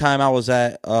 So one time I was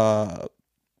at a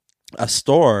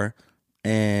store,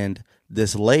 and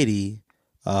this lady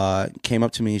came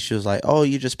up to me. She was like, "Oh,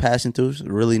 you just passing through?" She's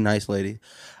a really nice lady.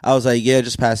 I was like, "Yeah,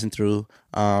 just passing through.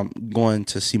 Going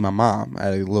to see my mom. I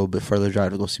had a little bit further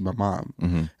drive to go see my mom."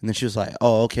 And then she was like,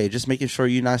 "Oh, okay, just making sure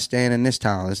you're not staying in this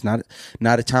town. It's not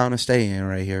a town to stay in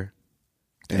right here."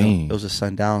 Dang. It was a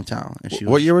sundown town. And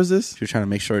What year was this? She was trying to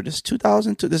make sure. This is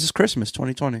 2002. This is Christmas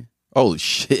 2020. Holy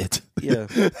shit. Yeah.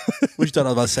 What you thought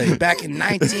I was about to say? Back in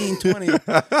 1920.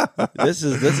 This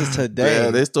is today.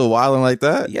 Yeah, they still wilding like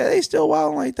that? Yeah, they still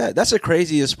wilding like that. That's the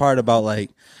craziest part about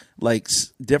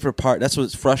different part. That's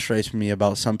what frustrates me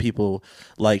about some people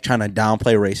like trying to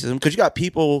downplay racism, because you got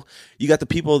the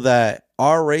people that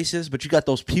are racist, but you got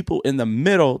those people in the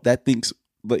middle that thinks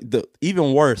like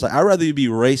even worse. Like, I'd rather you be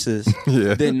racist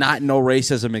than not know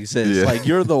racism exists. Yeah. Like,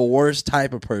 you're the worst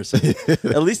type of person.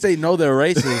 At least they know they're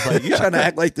racist. Like, you're trying to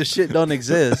act like the shit don't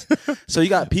exist. So you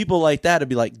got people like that to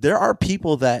be like, there are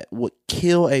people that would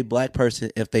kill a black person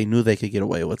if they knew they could get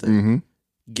away with it. Mm-hmm.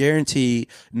 Guaranteed,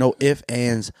 no ifs,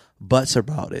 ands, buts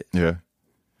about it. Yeah.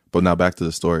 But now back to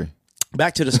the story.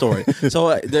 Back to the story.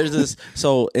 So there's this.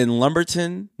 So in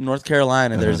Lumberton, North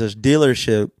Carolina, there's this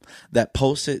dealership that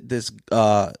posted this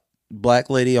black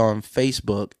lady on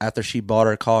Facebook after she bought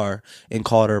her car and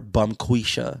called her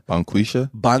Bumquisha.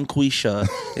 Bonquisha,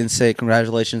 and said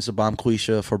congratulations to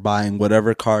Bonquisha for buying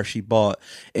whatever car she bought,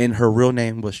 and her real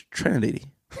name was Trinity.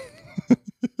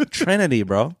 Trinity,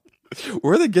 bro.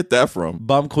 Where'd they get that from?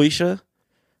 Bumquisha.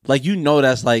 Like, you know,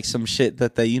 that's like some shit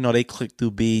that they clicked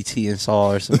through BET and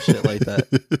saw or some shit like that.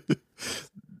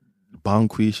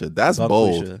 Bonquisha. That's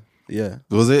bold. Yeah.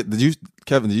 Was it?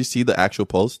 Kevin, did you see the actual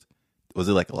post? Was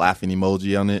it like a laughing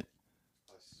emoji on it?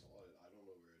 I saw it. I don't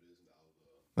know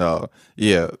where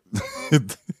it is now.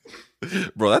 Oh,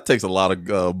 yeah. Bro, that takes a lot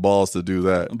of balls to do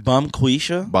that.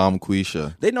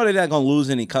 Bumquisha. They know they're not gonna lose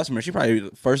any customers. She probably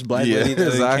the first black lady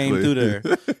that came through there.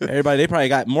 They probably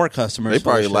got more customers. They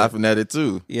probably laughing at it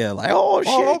too. Yeah, like, oh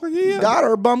shit, yeah. Got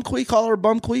her Bumquisha. Call her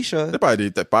Bumquisha.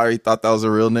 They probably thought that was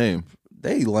a real name.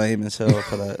 They lame as hell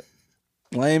for that.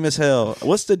 Lame as hell.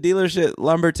 What's the dealership?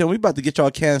 Lumberton. We about to get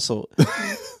y'all canceled.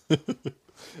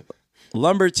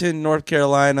 Lumberton, North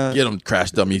Carolina. Get them,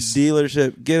 crash dummies.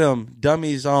 Dealership. Get them,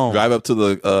 dummies on. Drive up to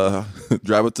the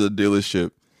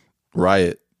dealership.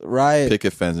 Riot.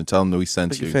 Picket fence and tell them that we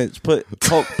sent you. Fence.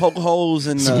 Poke holes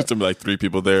in. Some like 3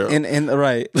 people there. In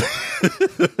right.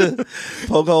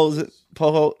 Poke holes.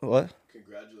 What?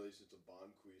 Congratulations to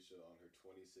Bonquisha on her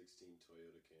 2016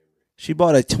 Toyota Camry. She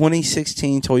bought a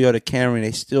 2016 Toyota Camry.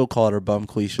 They still called her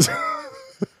Bumquisha.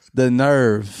 The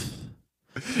nerve.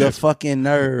 The fucking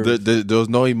nerve. There was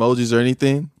no emojis or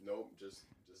anything? Nope, just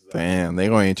that. Damn, they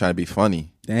ain't trying to be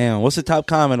funny. Damn, what's the top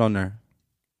comment on there?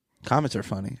 Comments are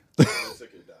funny. They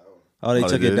took it down. Oh, they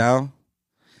took it down?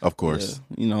 Of course.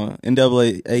 Yeah. You know,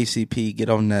 NAACP, get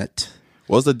on that.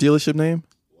 What's the dealership name?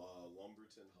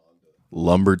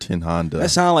 Lumberton Honda. That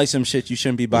sounds like some shit you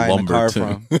shouldn't be buying a car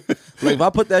from. Like, if I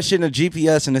put that shit in a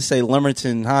GPS and it say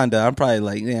Lumberton Honda, I'm probably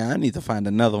like, yeah, I need to find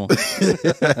another one.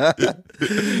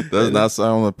 Does not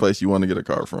sound like a place you want to get a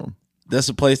car from. That's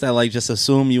a place that like just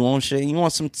assume you want shit. You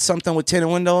want something with tinted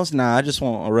windows? Nah, I just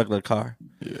want a regular car.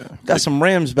 Yeah. Got some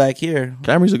rims back here.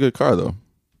 Camry's a good car though.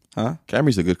 Huh?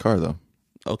 Camry's a good car though.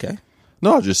 Okay.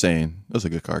 No, I was just saying. That's a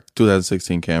good car.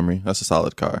 2016 Camry. That's a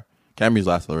solid car. Camry's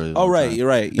last already. Oh, right. Time. You're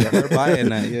right. Yeah, we're buying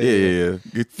that. Yeah.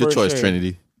 Good choice, sure.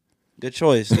 Trinity. Good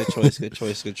choice.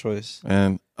 Good choice.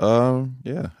 And,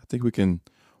 yeah, I think we can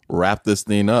wrap this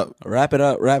thing up. Wrap it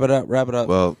up.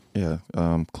 Well, yeah.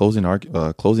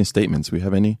 Closing statements. We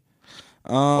have any?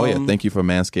 Thank you for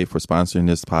Manscaped for sponsoring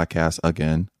this podcast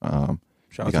again. You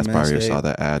guys probably saw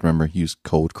that ad. Remember, use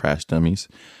code Crash Dummies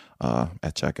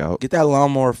at checkout. Get that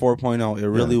Lawnmower 4.0. It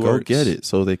really works. Go get it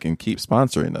so they can keep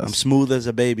sponsoring us. I'm smooth as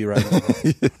a baby right now.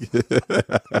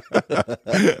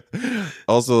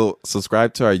 Also,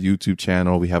 subscribe to our YouTube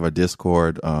channel. We have a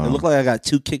Discord. It looked like I got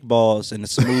 2 kickballs in a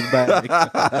smooth bag.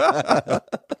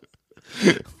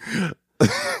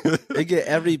 They get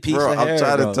every piece of hair. I'm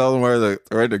trying to tell them where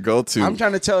to go to. I'm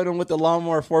trying to tell them what the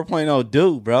Lawnmower 4.0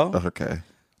 do, bro. Okay.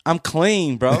 I'm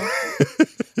clean, bro.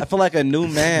 I feel like a new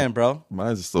man, bro.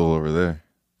 Mine's still over there.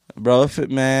 Bro,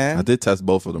 man. I did test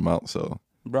both of them out, so.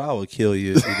 Bro, I would kill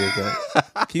you if you did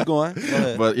that. Keep going. Go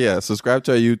ahead. But yeah, subscribe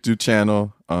to our YouTube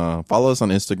channel. Follow us on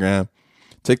Instagram.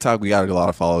 TikTok, we got a lot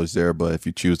of followers there, but if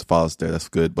you choose to follow us there, that's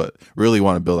good. But really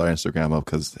want to build our Instagram up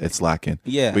because it's lacking.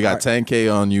 Yeah. We got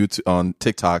 10K on YouTube, on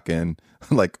TikTok, and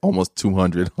like almost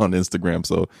 200 on Instagram.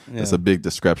 So it's a big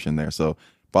discrepancy there. So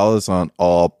follow us on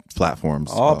all platforms.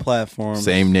 All platforms.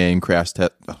 Same name, Crash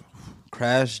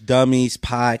Dummies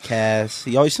Podcast.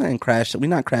 He always saying Crash. We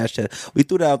not Crash Test. We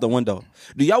threw that out the window.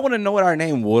 Do y'all want to know what our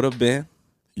name would have been?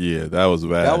 Yeah, that was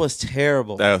bad. That was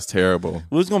terrible.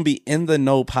 We was going to be In the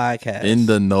Know Podcast. In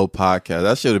the Know Podcast.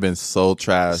 That should have been so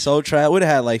trash. We'd have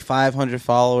had like 500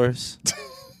 followers.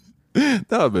 That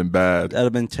would have been bad. That would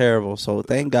have been terrible. So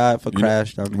thank God for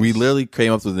Crash Dummies. We literally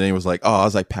came up with the name. Was like, I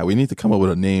was like, Pat, we need to come up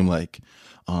with a name like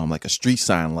a street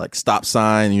sign, like stop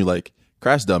sign. And you like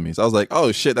Crash Dummies. I was like,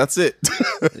 oh shit, that's it.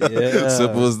 Yeah.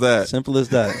 Simple as that. Simple as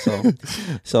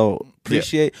that. So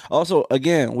appreciate. Also,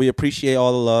 again, we appreciate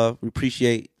all the love. We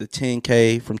appreciate the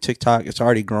 10K from TikTok. It's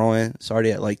already growing. It's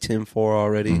already at like 10.4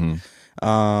 already.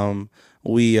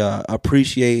 We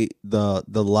appreciate the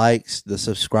likes, the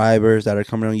subscribers that are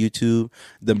coming on YouTube,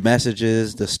 the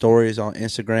messages, the stories on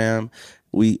Instagram.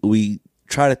 We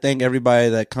try to thank everybody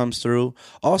that comes through.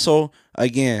 Also,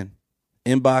 again,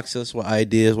 inbox us with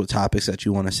ideas, with topics that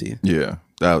you want to see. Yeah,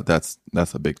 that's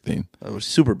a big thing. That was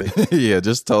super big. Yeah,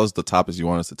 just tell us the topics you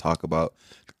want us to talk about.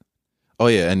 Oh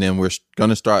yeah, and then we're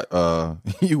gonna start.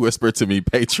 You whispered to me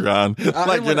Patreon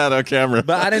like you're not on camera,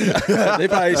 But I didn't. They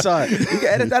probably saw it. You can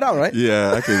edit that out, right?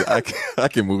 Yeah, I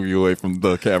can move you away from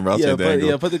the camera. I'll change the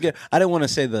angle. I didn't want to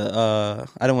say I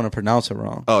didn't want to pronounce it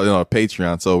wrong. Oh no,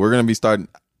 Patreon. So we're gonna be starting.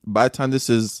 By the time this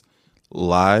is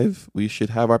live, we should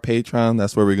have our Patreon.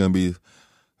 That's where we're gonna be.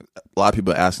 A lot of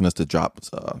people are asking us to drop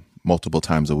multiple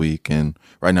times a week, and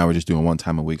right now we're just doing one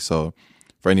time a week. So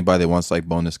for anybody that wants like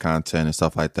bonus content and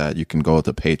stuff like that, you can go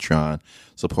to Patreon,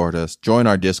 support us, join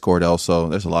our Discord. Also,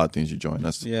 there's a lot of things you join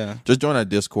us. Yeah, just join our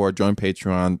Discord, join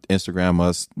Patreon, Instagram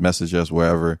us, message us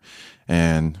wherever,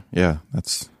 and yeah,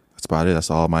 that's about it. That's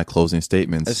all my closing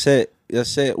statements.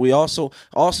 That's it. We also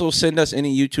send us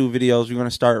any YouTube videos. We're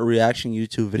gonna start reaction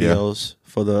YouTube videos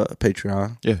for the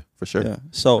Patreon. Yeah, for sure. Yeah.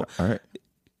 So all right.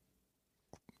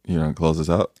 You gonna close this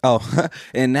out? Oh,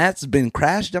 and that's been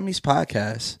Crash Dummies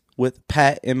Podcast with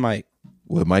Pat and Mike.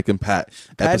 With Mike and Pat.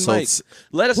 Pat and Mike.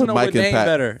 Let us know what name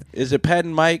better. Is it Pat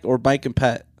and Mike or Mike and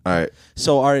Pat? All right.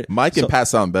 So Mike and Pat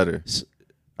sound better.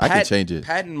 I can change it.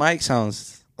 Pat and Mike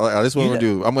sounds. This is what I'm gonna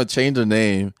do. I'm gonna change the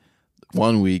name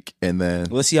 1 week and then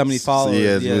let's see how many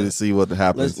followers. Really see what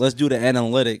happens. Let's do the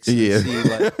analytics. Yeah. And see,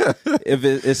 like, if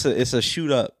it's a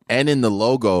shoot up. And in the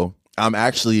logo, I'm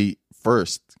actually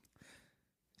first.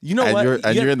 You know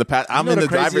what? You're in the past. I'm in the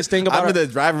driver's thing. I'm in the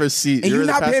driver's seat. And you're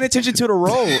not paying attention to the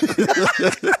road.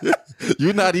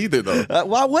 You're not either, though.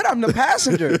 Why would I'm the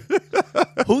passenger?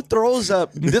 Who throws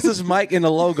up? This is Mike in the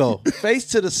logo, face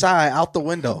to the side, out the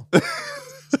window.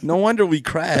 No wonder we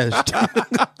crashed.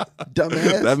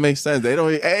 Dumbass. That makes sense. They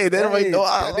don't. Hey, they don't even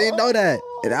know. They know that.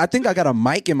 And I think I got a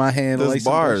mic in my hand. There's like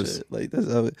bars. Like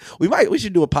this. We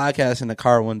should do a podcast in the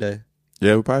car one day.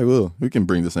 Yeah, we probably will. We can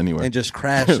bring this anywhere. And just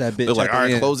crash that bitch. They're like, all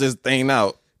right, close this thing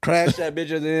out. Crash that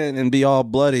bitch at the end and be all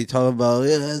bloody talking about,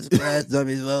 let's crash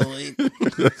dummies. All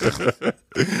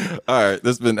right, this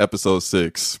has been episode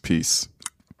 6. Peace.